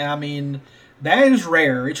game. And I mean, that is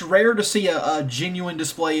rare. It's rare to see a genuine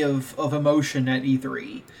display of emotion at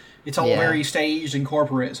E3. It's all very staged and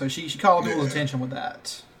corporate, so she called people's attention with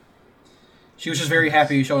that. She was just very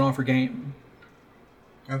happy showing off her game.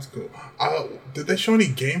 That's cool. Did they show any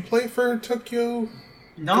gameplay for Tokyo?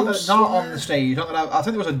 Not on the stage. I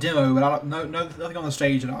think there was a demo, but nothing on the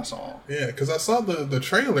stage that I saw. Yeah, because I saw the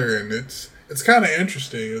trailer, and it's kind of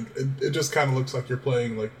interesting. It just kind of looks like you're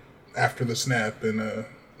playing like After the Snap in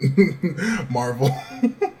Marvel.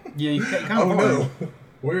 Yeah, you kind of no.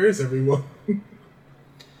 Where is everyone?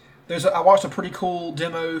 I watched a pretty cool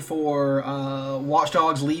demo for Watch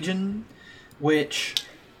Dogs Legion, which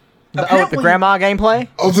the grandma gameplay.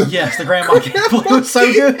 Yes, the grandma gameplay was so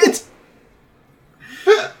good.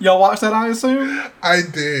 Y'all watched that, I assume? I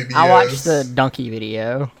did. Yes. I watched the donkey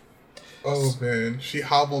video. Oh man, she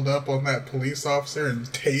hobbled up on that police officer and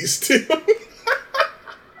tased him.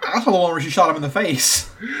 I saw the one where she shot him in the face.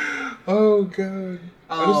 Oh god.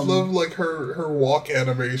 I just love like her walk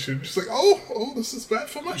animation. She's like, oh, this is bad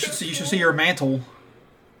for my. You should see her mantle.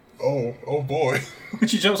 Oh boy. When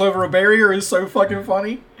she jumps over a barrier is so fucking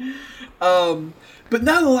funny. But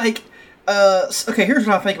no, like, okay, here's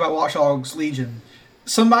what I think about Watch Dogs Legion.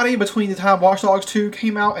 Somebody between the time Watch Dogs 2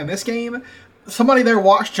 came out and this game, somebody there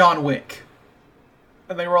watched John Wick,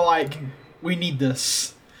 and they were like, we need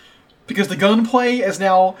this. Because the gunplay is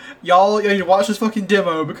now, y'all need to watch this fucking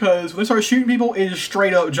demo, because when they start shooting people, it is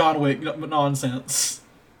straight up John Wick nonsense.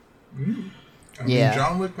 I mean,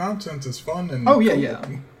 John Wick nonsense is fun. And yeah.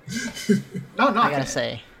 I gotta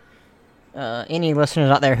say, any listeners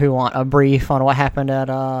out there who want a brief on what happened at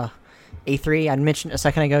E3, I mentioned a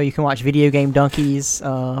second ago, you can watch Video Game Donkey's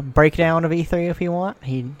breakdown of E3 if you want.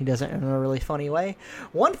 He does it in a really funny way.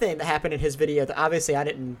 One thing that happened in his video that obviously I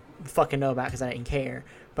didn't fucking know about because I didn't care,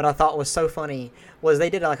 but I thought was so funny, was they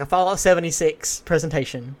did like a Fallout 76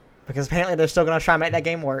 presentation, because apparently they're still going to try and make that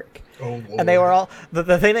game work. Oh, and they were all,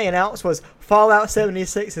 the thing they announced was Fallout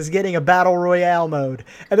 76 is getting a Battle Royale mode.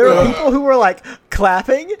 And there were people who were like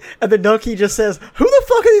clapping, and the donkey just says, who the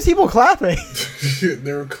fuck are these people clapping?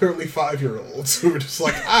 They were clearly 5-year-olds who were just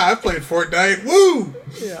like, I played Fortnite, woo!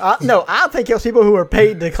 Yeah, I think it was people who were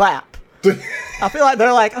paid to clap. I feel like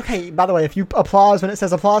they're like, okay, by the way, if you applause when it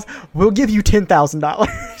says applause, we'll give you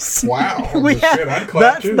 $10,000. Wow.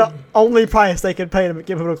 That's the only price they could pay to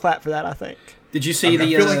give people a clap for that, I think. Did you see I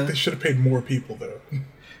feel like they should have paid more people, though.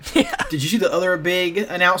 Yeah. Did you see the other big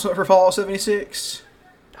announcement for Fallout 76?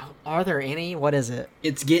 Are there any? What is it?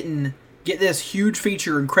 It's get this huge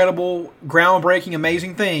feature, incredible, groundbreaking,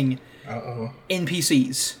 amazing thing.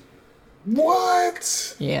 NPCs.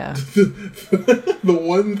 What? Yeah. The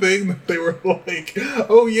one thing that they were like,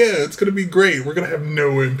 oh yeah, it's gonna be great. We're gonna have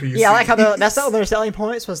no NPCs. Yeah, I like how that's all their selling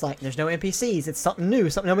points was like, there's no NPCs. It's something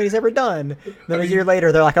new, something nobody's ever done. Then a year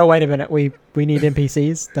later, they're like, oh wait a minute, we need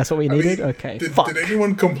NPCs. That's what we needed. Okay. Did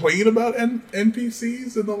anyone complain about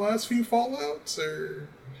NPCs in the last few Fallouts? Or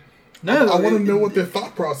no, I want to know what their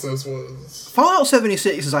thought process was. Fallout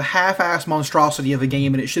 76 is a half-assed monstrosity of a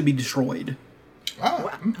game, and it should be destroyed.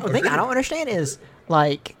 The thing I don't understand is,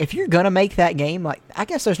 like, if you're gonna make that game, like, I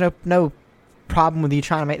guess there's no problem with you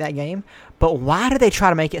trying to make that game, but why do they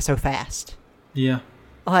try to make it so fast? Yeah.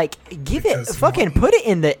 Like, put it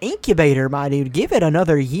in the incubator, my dude. Give it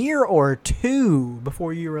another year or two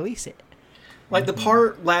before you release it. Like the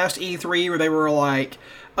part last E3 where they were like,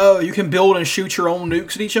 "Oh, you can build and shoot your own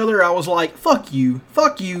nukes at each other." I was like, "Fuck you,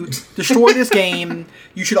 destroy this game.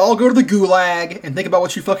 You should all go to the gulag and think about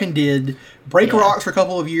what you fucking did. Break rocks for a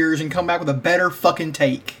couple of years and come back with a better fucking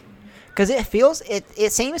take." Because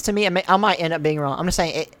it seems to me, I might end up being wrong. I'm just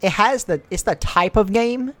saying it's the type of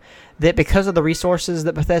game that, because of the resources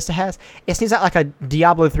that Bethesda has, it seems like a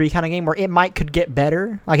Diablo 3 kind of game where it could get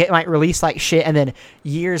better. Like, it might release like shit, and then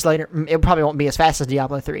years later, it probably won't be as fast as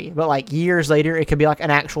Diablo 3, but like years later, it could be like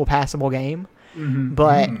an actual passable game. Mm-hmm.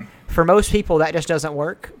 But for most people, that just doesn't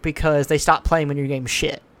work because they stop playing when your game's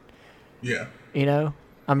shit. Yeah. You know?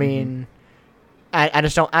 I mean... I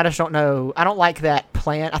just don't know. I don't like that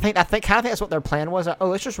plan. I think that's what their plan was. Oh,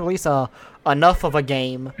 let's just release enough of a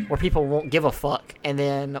game where people won't give a fuck, and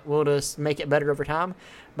then we'll just make it better over time.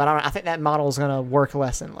 But I think that model is gonna work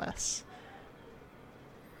less and less.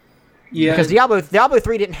 Yeah, because Diablo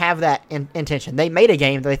 3 didn't have that intention. They made a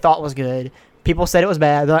game that they thought was good. People said it was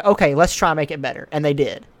bad. They're like, okay, let's try and make it better, and they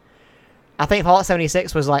did. I think Fallout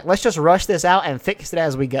 76 was like, let's just rush this out and fix it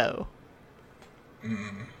as we go.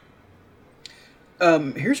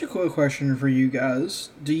 Here's a cool question for you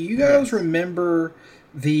guys. Do you guys remember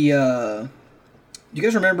the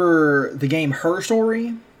game Her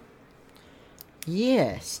Story?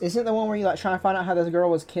 Yes. Isn't it the one where you like try and find out how this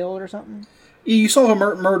girl was killed or something? You solve a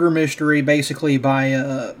murder mystery basically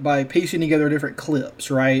by piecing together different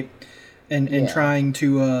clips, right? And trying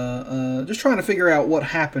to just trying to figure out what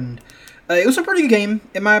happened. It was a pretty good game,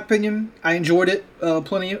 in my opinion. I enjoyed it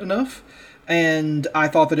plenty enough. And I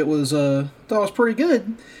thought that it was pretty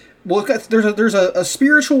good. Well, there's a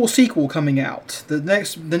spiritual sequel coming out. The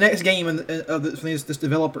next game of this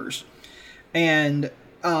developers, and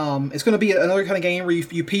it's going to be another kind of game where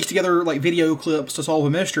you piece together like video clips to solve a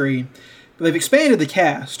mystery. But they've expanded the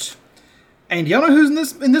cast, and do y'all know who's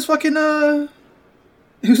in this fucking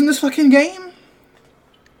game?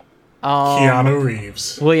 Keanu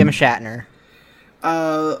Reeves, William Shatner.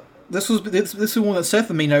 This is one that Seth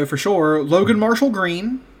and me know for sure. Logan Marshall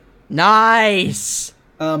Green. Nice.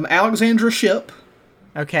 Alexandra Shipp.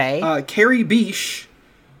 Okay. Carrie Beesh.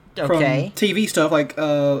 Okay. From TV stuff like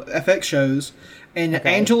FX shows. And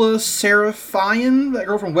Angela Serafian, that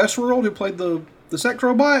girl from Westworld who played the sex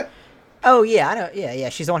robot. Oh, yeah, I know. Yeah.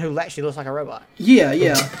 She's the one who actually looks like a robot.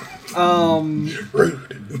 Yeah.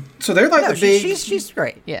 So they're like the big... She's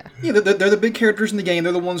great, yeah. Yeah, they're the big characters in the game.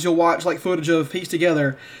 They're the ones you'll watch like footage of pieced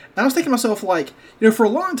together. And I was thinking to myself, like, for a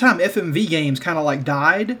long time, FMV games kind of like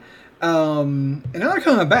died. And now they're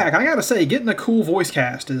coming back. I gotta say, getting a cool voice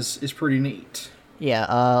cast is pretty neat.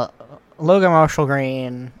 Yeah, Logan Marshall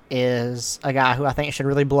Green is a guy who I think should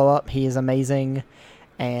really blow up. He is amazing.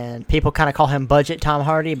 And people kind of call him budget Tom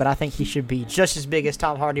Hardy, but I think he should be just as big as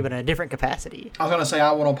Tom Hardy, but in a different capacity. I was going to say,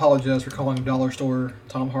 I want to apologize for calling him Dollar Store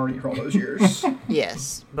Tom Hardy for all those years.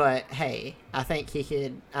 Yes, but hey, I think he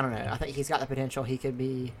could, I don't know, I think he's got the potential. He could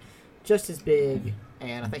be just as big,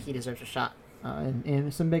 and I think he deserves a shot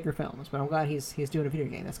in some bigger films. But I'm glad he's doing a video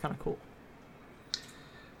game. That's kind of cool.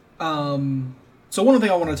 So one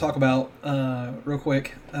thing I want to talk about real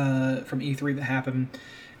quick from E3 that happened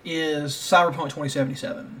is Cyberpunk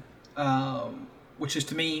 2077, which is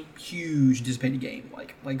to me huge anticipated game.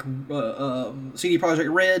 Like CD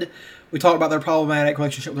Projekt Red, we talked about their problematic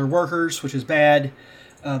relationship with their workers, which is bad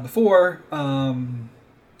before.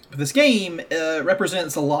 But this game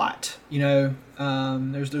represents a lot.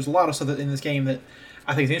 There's a lot of stuff in this game that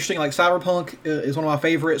I think is interesting. Like Cyberpunk is one of my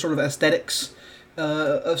favorite sort of aesthetics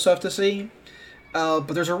of stuff to see. But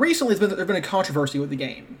there's been a controversy with the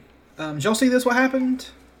game. Did y'all see this? What happened?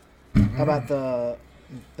 How about the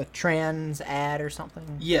trans ad or something?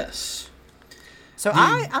 Yes. So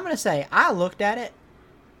I'm gonna say I looked at it,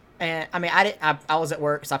 and I mean I was at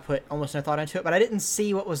work, so I put almost no thought into it, but I didn't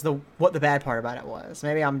see what the bad part about it was.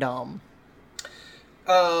 Maybe I'm dumb.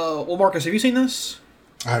 Well, Marcus, have you seen this?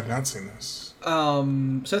 I have not seen this.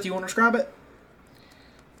 Seth, do you want to describe it?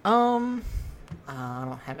 I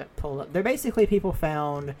don't have it pulled up. They're basically people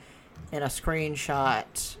found in a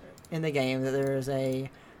screenshot in the game that there is a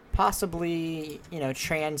possibly,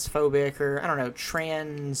 transphobic or, I don't know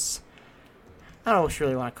what you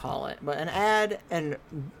really want to call it, but an ad, and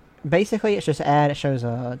basically it's just an ad. It shows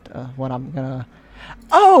what I'm gonna...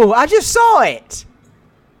 Oh, I just saw it!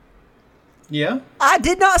 Yeah? I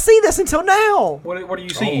did not see this until now! What are you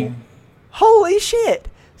seeing? Holy shit!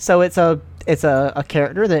 So it's a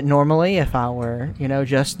character that normally, if I were,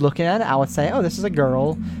 just looking at it, I would say, oh, this is a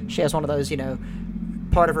girl. She has one of those,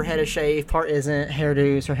 part of her head is shaved, part isn't,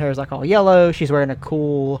 hairdos. Her hair is like all yellow. She's wearing a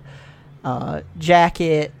cool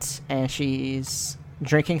jacket, and she's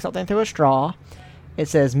drinking something through a straw. It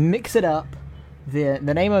says, mix it up. The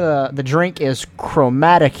name of the drink is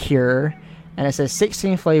Chromaticure, and it says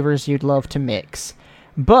 16 flavors you'd love to mix.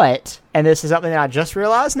 But, and this is something that I just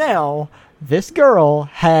realized now, this girl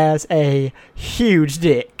has a huge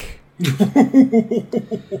dick.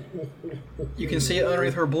 You can see it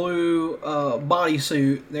underneath her blue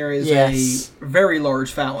bodysuit. There is a very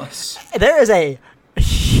large phallus. There is a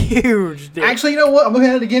huge dick. Actually, you know what? I'm looking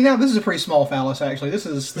at it again now. This is a pretty small phallus. Actually, this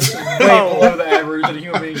is way below the average that a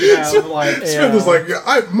human being can have. Like, Smith is like,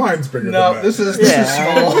 mine's bigger. No, than that. this is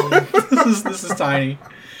small. this is tiny.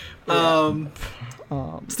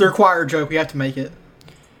 It's the required joke. We have to make it.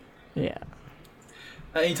 Yeah.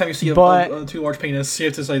 Anytime you see a too large penis, you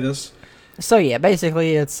have to say this. So yeah,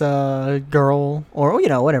 basically it's a girl, or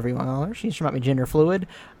whatever you want to call her. She might be gender fluid.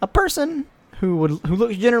 A person who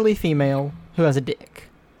looks generally female who has a dick.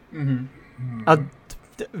 Mm-hmm. A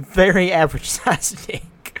very average sized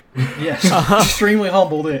dick. Yes, extremely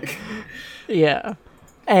humble dick. Yeah,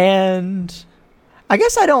 and I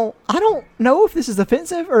guess I don't know if this is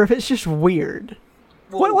offensive or if it's just weird.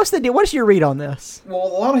 Well, what's the deal? What's your read on this? Well,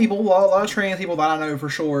 a lot of trans people that I know for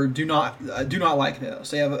sure do not like this.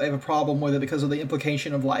 They have a problem with it because of the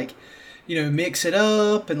implication of mix it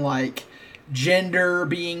up and gender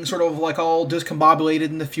being sort of all discombobulated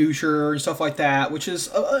in the future and stuff like that, which is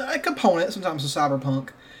a component sometimes of cyberpunk.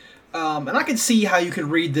 And I could see how you could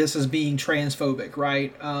read this as being transphobic,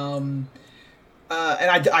 right? And I'm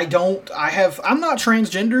not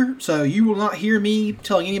transgender, so you will not hear me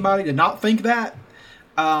telling anybody to not think that.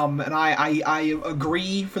 And I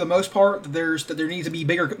agree for the most part that there needs to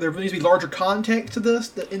be larger context to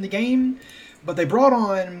this in the game. But they brought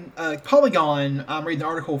on Polygon. I'm reading the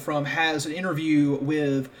article from has an interview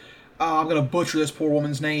with I'm gonna butcher this poor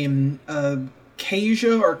woman's name,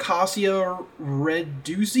 Kasia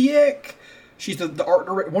Reduziak. She's one of the art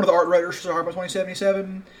directors for Cyberpunk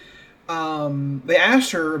 2077. They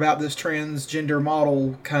asked her about this transgender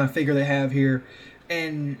model kind of figure they have here,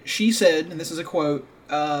 and she said, and this is a quote.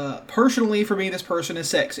 Personally, for me, this person is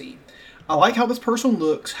sexy. I like how this person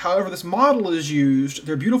looks. However, this model is used,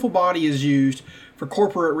 their beautiful body is used for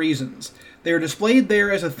corporate reasons. They are displayed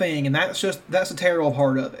there as a thing, and that's a terrible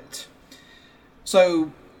part of it.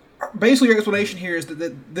 So, basically, your explanation here is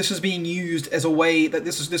that this is being used as a way that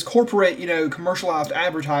this corporate, commercialized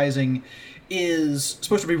advertising is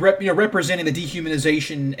supposed to be representing the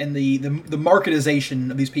dehumanization and the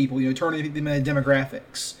marketization of these people, turning them into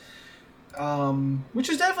demographics. Which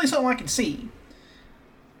is definitely something I can see.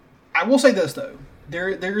 I will say this though,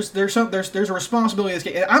 there's a responsibility in this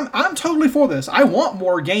game. I'm totally for this. I want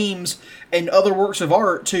more games and other works of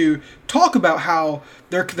art to talk about how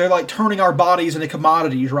they're turning our bodies into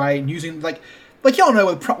commodities, right? And using y'all know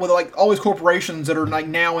with all these corporations that are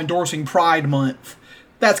now endorsing Pride Month.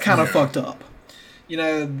 That's kind of fucked up.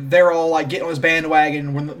 They're all getting on this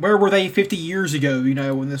bandwagon. Where were they 50 years ago?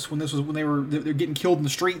 When they're getting killed in the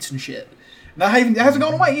streets and shit. That hasn't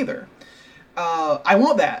gone away either. I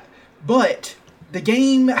want that, but the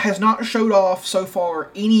game has not showed off so far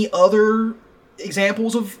any other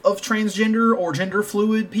examples of transgender or gender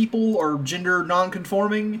fluid people or gender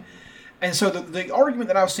non-conforming, and so the argument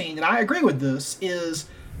that I've seen, and I agree with this, is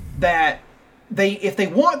that if they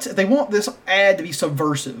want this ad to be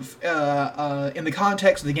subversive in the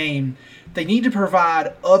context of the game, they need to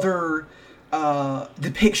provide other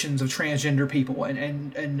depictions of transgender people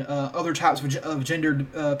and other types of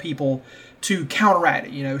gendered people to counteract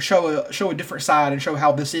it. Show a different side and show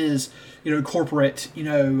how this is corporate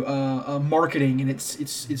marketing and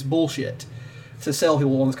it's bullshit to sell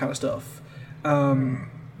people all this kind of stuff.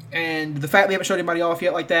 And the fact they haven't showed anybody off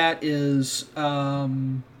yet like that is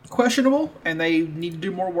questionable, and they need to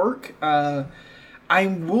do more work.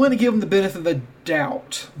 I'm willing to give them the benefit of the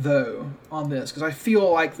doubt, though, on this, because I feel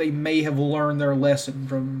like they may have learned their lesson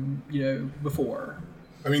from, before.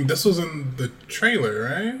 I mean, this was in the trailer,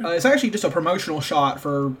 right? It's actually just a promotional shot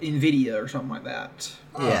for NVIDIA or something like that.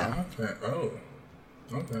 Yeah. Okay. Oh.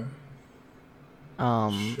 Okay.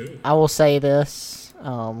 I will say this,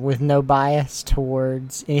 with no bias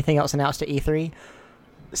towards anything else announced at E3.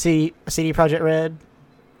 CD Projekt Red,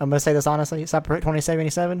 I'm going to say this honestly, Cyberpunk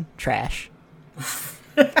 2077, trash.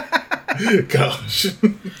 Gosh.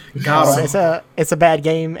 It's a bad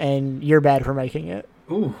game, and you're bad for making it.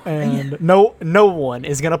 Ooh, and no one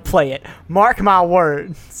is gonna play it. Mark my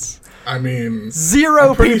words. I mean,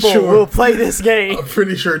 0 people will play this game. I'm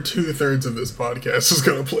pretty sure 2/3 of this podcast is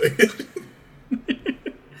gonna play it.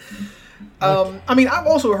 I mean, I've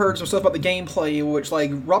also heard some stuff about the gameplay, which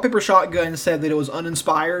Rock Paper Shotgun said that it was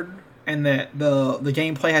uninspired and that the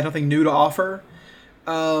gameplay had nothing new to offer.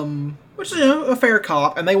 which is a fair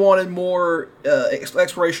cop, and they wanted more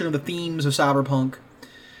exploration of the themes of cyberpunk,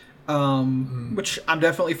 which I'm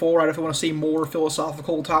definitely for. I definitely want to see more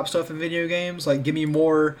philosophical type stuff in video games. Like, give me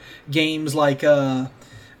more games like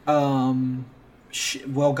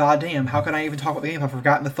well, goddamn, how can I even talk about the game? I've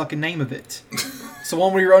forgotten the fucking name of it. It's the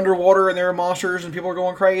one where you're underwater and there are monsters and people are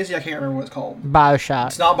going crazy. I can't remember what it's called. BioShock.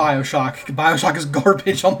 It's not BioShock. BioShock is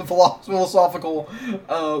garbage on the philosophical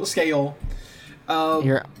scale.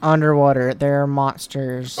 You're underwater. There are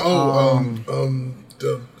monsters. Not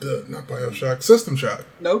BioShock. System Shock.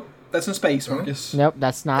 Nope, that's in space, Marcus. Nope,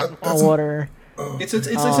 that's not water. It's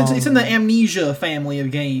in the Amnesia family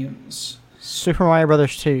of games. Super Mario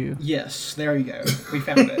Brothers 2. Yes, there you go. We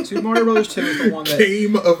found it. Super Mario Brothers 2 is the one that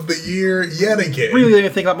Game of the year yet again. really made me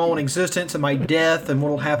think about my own existence and my death and what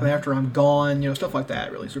will happen after I'm gone. Stuff like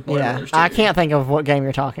that. Really, Super Mario Brothers 2. I can't think of what game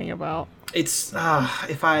you're talking about. It's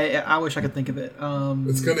if I wish I could think of it.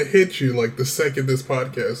 It's gonna hit you like the second this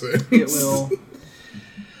podcast ends. It will.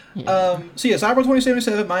 So yeah, Cyber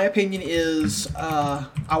 2077. My opinion is, I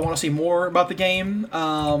want to see more about the game.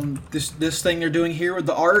 This thing they're doing here with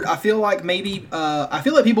the art, I feel like maybe I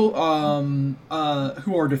feel like people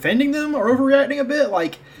who are defending them are overreacting a bit.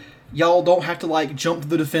 Like, y'all don't have to like jump to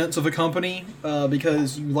the defense of a company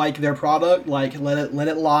because you like their product. Like, let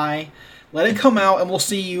it lie, let it come out, and we'll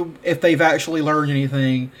see if they've actually learned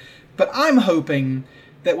anything. But I'm hoping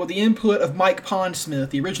that with the input of Mike Pondsmith,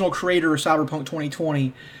 the original creator of Cyberpunk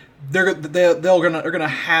 2020, they're gonna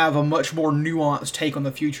have a much more nuanced take on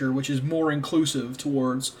the future, which is more inclusive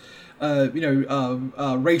towards,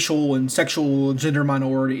 racial and sexual gender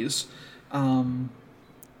minorities.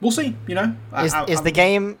 We'll see. Is the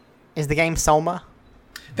game Soma?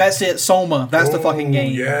 That's it, Soma. That's the fucking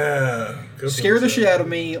game. Yeah. Scare the shit out of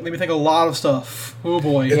me. Made me think of a lot of stuff. Oh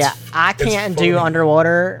boy. I can't do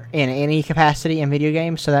underwater in any capacity in video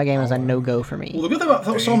games, so that game is a no-go for me. Well, the good thing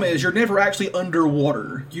about Soma is you're never actually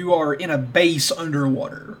underwater. You are in a base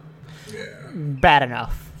underwater. Yeah. Bad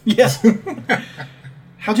enough. Yeah.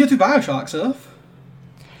 How'd you get through BioShock, Seth?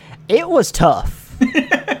 It was tough.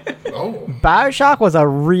 BioShock was a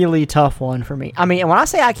really tough one for me. I mean, when I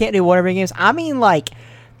say I can't do water video games, I mean like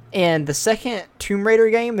in the second Tomb Raider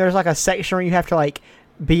game, there's like a section where you have to like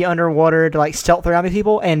be underwater to like stealth around the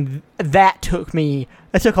people, and that took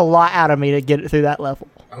a lot out of me to get it through that level.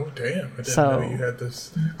 Oh damn! I didn't know you had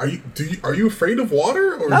this. Are you afraid of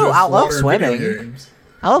water? Or no, just I love water swimming. video games?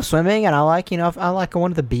 I love swimming, and I like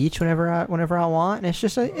going to the beach whenever I want. And it's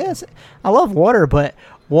just I love water, but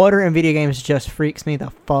water in video games just freaks me the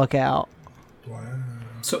fuck out. Wow.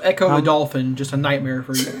 So Echo the Dolphin, just a nightmare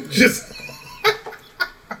for you.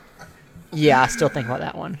 Yeah, I still think about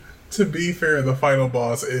that one. To be fair, the final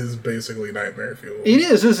boss is basically nightmare fuel. It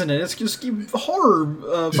is, isn't it? It's just a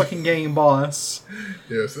horror fucking game boss.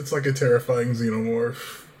 Yes, it's like a terrifying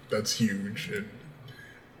xenomorph that's huge,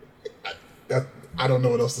 and I don't know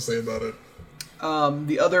what else to say about it.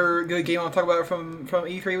 The other good game I'll talk about from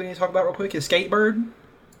E3 we need to talk about real quick is Skatebird.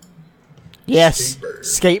 Yes,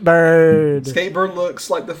 Skatebird. Skatebird looks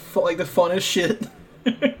like the funnest shit.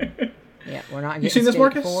 Yeah, we're not. You seen this,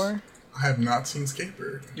 Marcus? I have not seen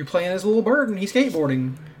Skatebird. You're playing as a little bird and he's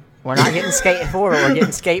skateboarding. We're not getting Skate 4, but we're getting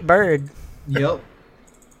Skatebird. Yep.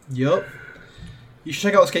 You should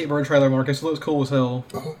check out the Skatebird trailer, Marcus. It looks cool as hell.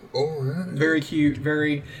 Oh, alright. Very cute.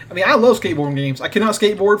 I love skateboarding games. I cannot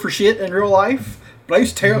skateboard for shit in real life, but I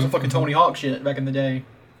used to tear up some fucking Tony Hawk shit back in the day.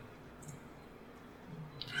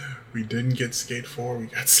 We didn't get Skate 4, we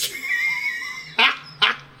got Skate...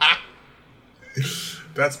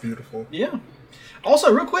 That's beautiful. Yeah.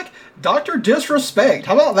 Also, real quick, Dr. Disrespect.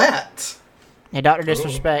 How about that? Yeah, Dr.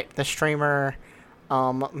 Disrespect, the streamer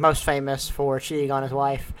most famous for cheating on his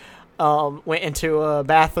wife, went into a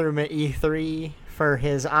bathroom at E3 for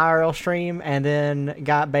his IRL stream and then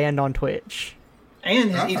got banned on Twitch.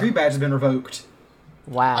 And his E3 badge has been revoked.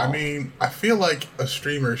 Wow. I mean, I feel like a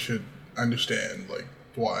streamer should understand, like,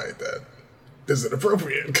 why that isn't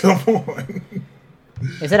appropriate. Come on.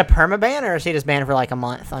 Is it a permaban, or is he just banned for like a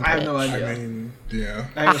month on Twitch? I have no idea. I mean, yeah.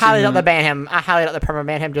 I highly doubt they ban him. I highly doubt they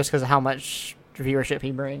permaban him just because of how much viewership he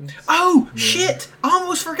brings. Oh, shit! I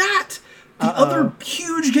almost forgot! The other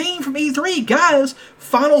huge game from E3, guys,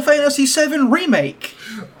 Final Fantasy VII Remake.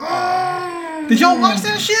 Did y'all watch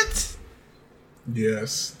that shit?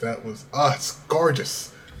 Yes, that was... it's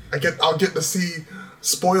gorgeous. I'll get to see,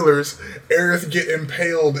 spoilers, Aerith get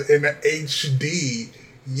impaled in HD.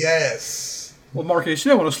 Yes. Well, Marcus, you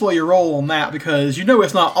don't want to slow your roll on that because you know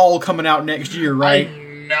it's not all coming out next year, right?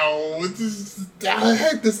 No, I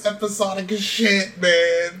hate this episodic shit,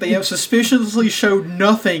 man. They have suspiciously showed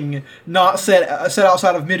nothing not set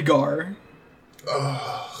outside of Midgar.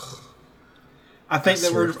 I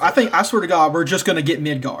swear to God, we're just gonna get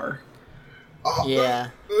Midgar. Yeah,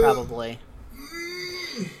 probably.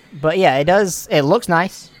 But yeah, it does. It looks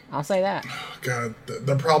nice. I'll say that. God,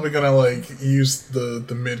 they're probably gonna like use the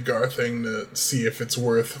Midgar thing to see if it's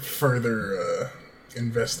worth further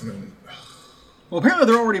investment. Well, apparently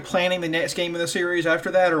they're already planning the next game in the series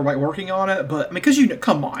after that, or like working on it. But I mean, because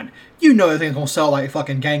come on, that thing's gonna sell like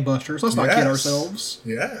fucking gangbusters. Let's not kid ourselves.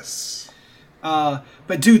 Yes.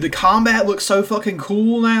 But dude, the combat looks so fucking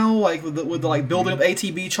cool now. Like with the like building up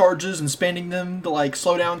ATB charges and spending them to like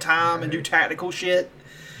slow down time and do tactical shit.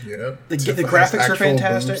 Yep. The graphics are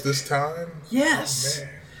fantastic this time. Yes. Oh,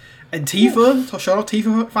 man. And Tifa, showed off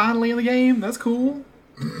Tifa finally in the game. That's cool.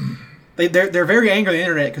 They're very angry on the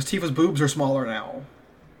internet because Tifa's boobs are smaller now.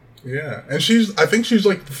 Yeah, and I think she's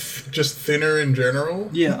like just thinner in general.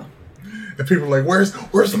 Yeah. And people are like,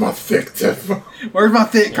 where's my thick Tifa? Where's my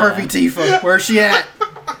thick curvy Tifa? Where's she at?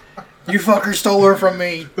 You fucker stole her from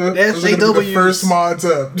me. SJW. The first mods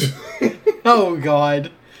up. Oh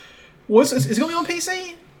God. Is it gonna be on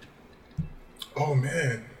PC? Oh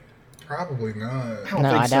man, probably not.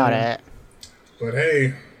 I doubt it. But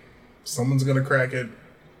hey, someone's gonna crack it.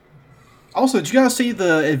 Also, did you guys see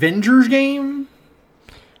the Avengers game?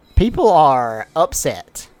 People are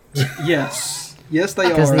upset. Yes, they are.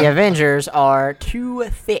 Because the Avengers are too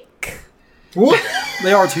thick. What?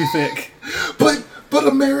 They are too thick. But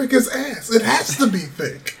America's ass. It has to be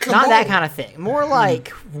thick. Not that kind of thick. More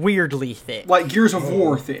like weirdly thick. Like Gears of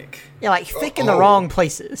War thick. Yeah, like thick in the wrong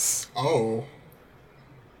places. Oh.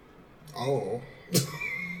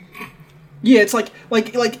 Yeah, it's like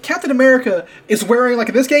Captain America is wearing, like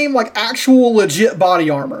in this game, like actual legit body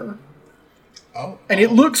armor. Oh. And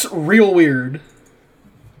it looks real weird.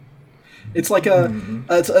 It's like it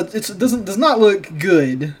does not look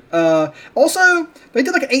good. Also, they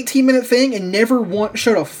did like an 18-minute thing and never once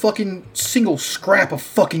showed a fucking single scrap of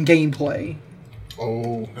fucking gameplay.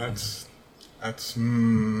 Oh, that's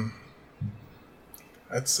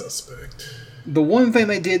suspect. The one thing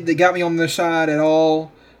they did that got me on their side at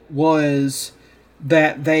all was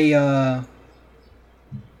that they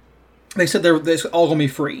said they're all gonna be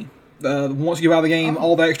free. Once you buy the game,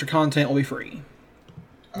 all the extra content will be free.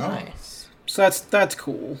 Nice. So that's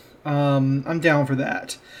cool. I'm down for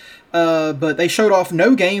that. But they showed off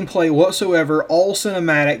no gameplay whatsoever, all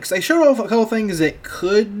cinematics. They showed off a couple things that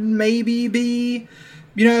could maybe be,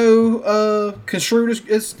 construed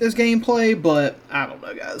as gameplay, but I don't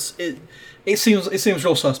know, guys. It seems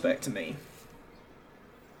real suspect to me.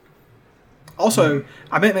 Also,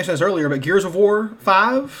 I meant to mention this earlier, but Gears of War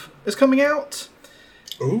 5 is coming out.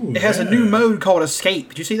 Ooh, it has a new mode called Escape.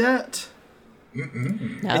 Did you see that?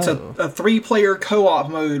 Mm-mm. No. It's a 3-player co-op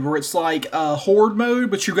mode where it's like a horde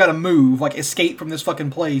mode, but you gotta move, like escape from this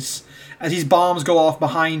fucking place as these bombs go off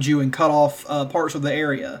behind you and cut off parts of the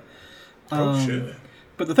area. Shit.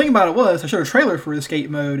 But the thing about it was, I showed a trailer for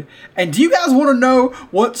Escape mode, and do you guys want to know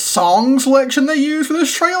what song selection they used for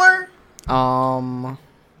this trailer?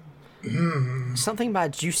 Something by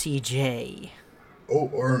Juicy J. Oh,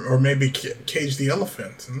 or maybe Cage the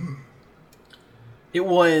Elephant. It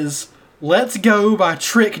was Let's Go by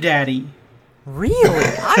Trick Daddy. Really?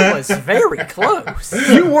 I was very close.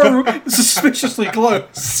 You were suspiciously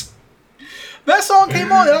close. That song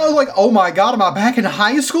came on and I was like, oh my god, am I back in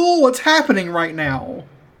high school? What's happening right now?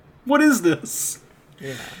 What is this?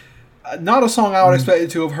 Yeah. Not a song I would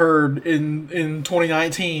expect to have heard in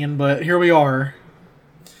 2019, but here we are.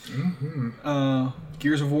 Mm-hmm.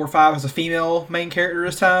 Gears of War 5 has a female main character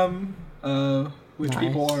this time, which Nice.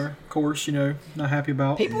 people are, of course, not happy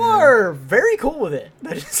about. People are very cool with it.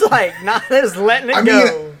 They're just they're just letting it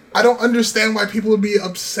go. I don't understand why people would be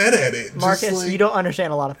upset at it. Marcus, you don't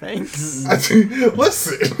understand a lot of things.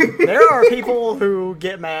 Listen. There are people who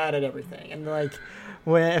get mad at everything, and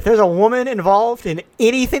if there's a woman involved in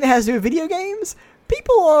anything that has to do with video games,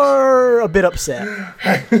 people are a bit upset.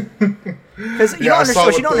 Because you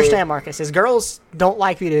don't understand, Marcus, is girls don't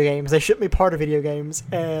like video games. They shouldn't be part of video games.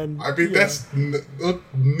 And I mean,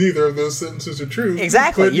 neither of those sentences are true.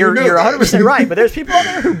 Exactly. You're 100% right. But there's people out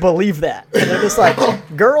there who believe that. And they're just like,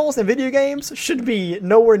 girls and video games should be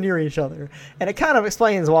nowhere near each other. And it kind of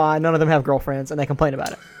explains why none of them have girlfriends and they complain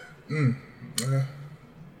about it.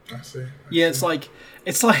 I see. Yeah, it's like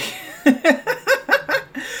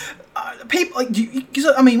people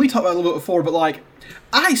we talked about it a little bit before, but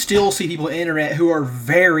I still see people on the internet who are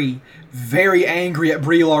very, very angry at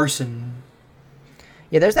Brie Larson.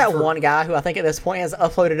 Yeah, there's that one guy who I think at this point has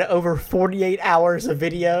uploaded over 48 hours of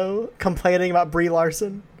video complaining about Brie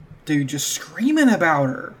Larson. Dude, just screaming about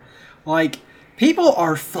her. People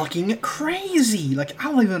are fucking crazy. Like, I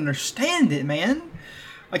don't even understand it, man.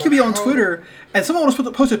 Like, you'll be on Twitter, and someone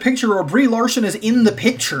will post a picture where Brie Larson is in the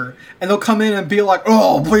picture, and they'll come in and be like,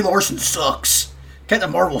 oh, Brie Larson sucks.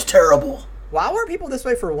 Captain Marvel's terrible. Why were people this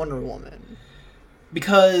way for Wonder Woman?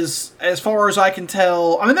 Because, as far as I can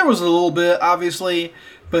tell, I mean, there was a little bit, obviously,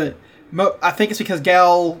 but I think it's because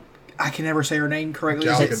Gal, I can never say her name correctly.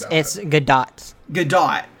 It's Gadot.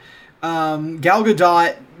 Gadot. Gal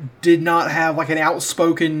Gadot did not have, like, an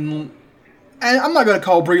outspoken... And I'm not going to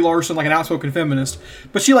call Brie Larson, like, an outspoken feminist,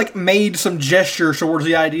 but she, like, made some gesture towards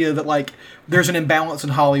the idea that, like, there's an imbalance in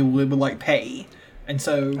Hollywood with, like, pay. And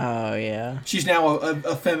so... Oh, yeah. She's now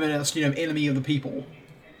a feminist, enemy of the people.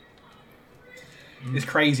 It's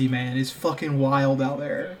crazy, man. It's fucking wild out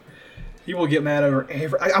there. People get mad over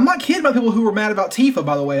I'm not kidding about people who were mad about Tifa,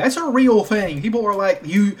 by the way. That's a real thing. People are like,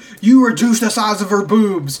 you reduced the size of her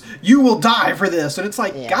boobs. You will die for this. And it's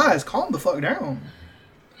like, guys, calm the fuck down.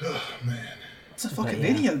 Oh, man. It's a fucking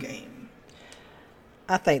video game.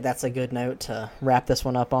 I think that's a good note to wrap this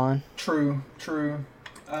one up on. True.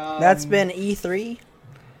 That's been E3.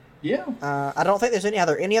 Yeah. I don't think there's any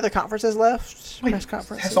other conferences left. Wait, press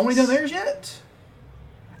conferences. has Sony done theirs yet?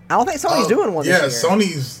 I don't think Sony's doing one this year. Yeah,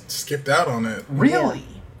 Sony's skipped out on it. Really?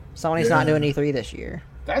 Yeah. Sony's not doing E3 this year.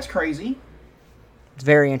 That's crazy. It's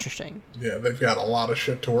very interesting. Yeah, they've got a lot of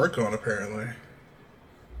shit to work on, apparently.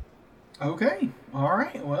 Okay. All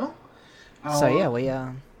right. Well. So, yeah, we...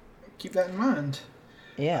 keep that in mind.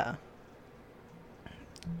 Yeah.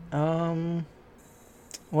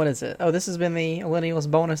 What is it? Oh, this has been the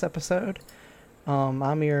Millennials bonus episode.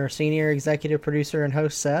 I'm your senior executive producer and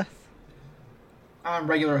host, Seth. I'm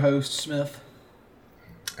regular host, Smith.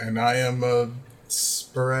 And I am a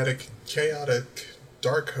sporadic, chaotic,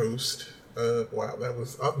 dark host. Wow,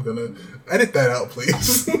 I'm gonna edit that out,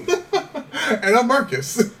 please. And I'm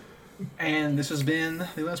Marcus. And this has been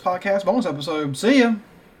the Lens Podcast bonus episode. See ya.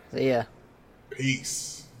 See ya.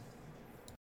 Peace.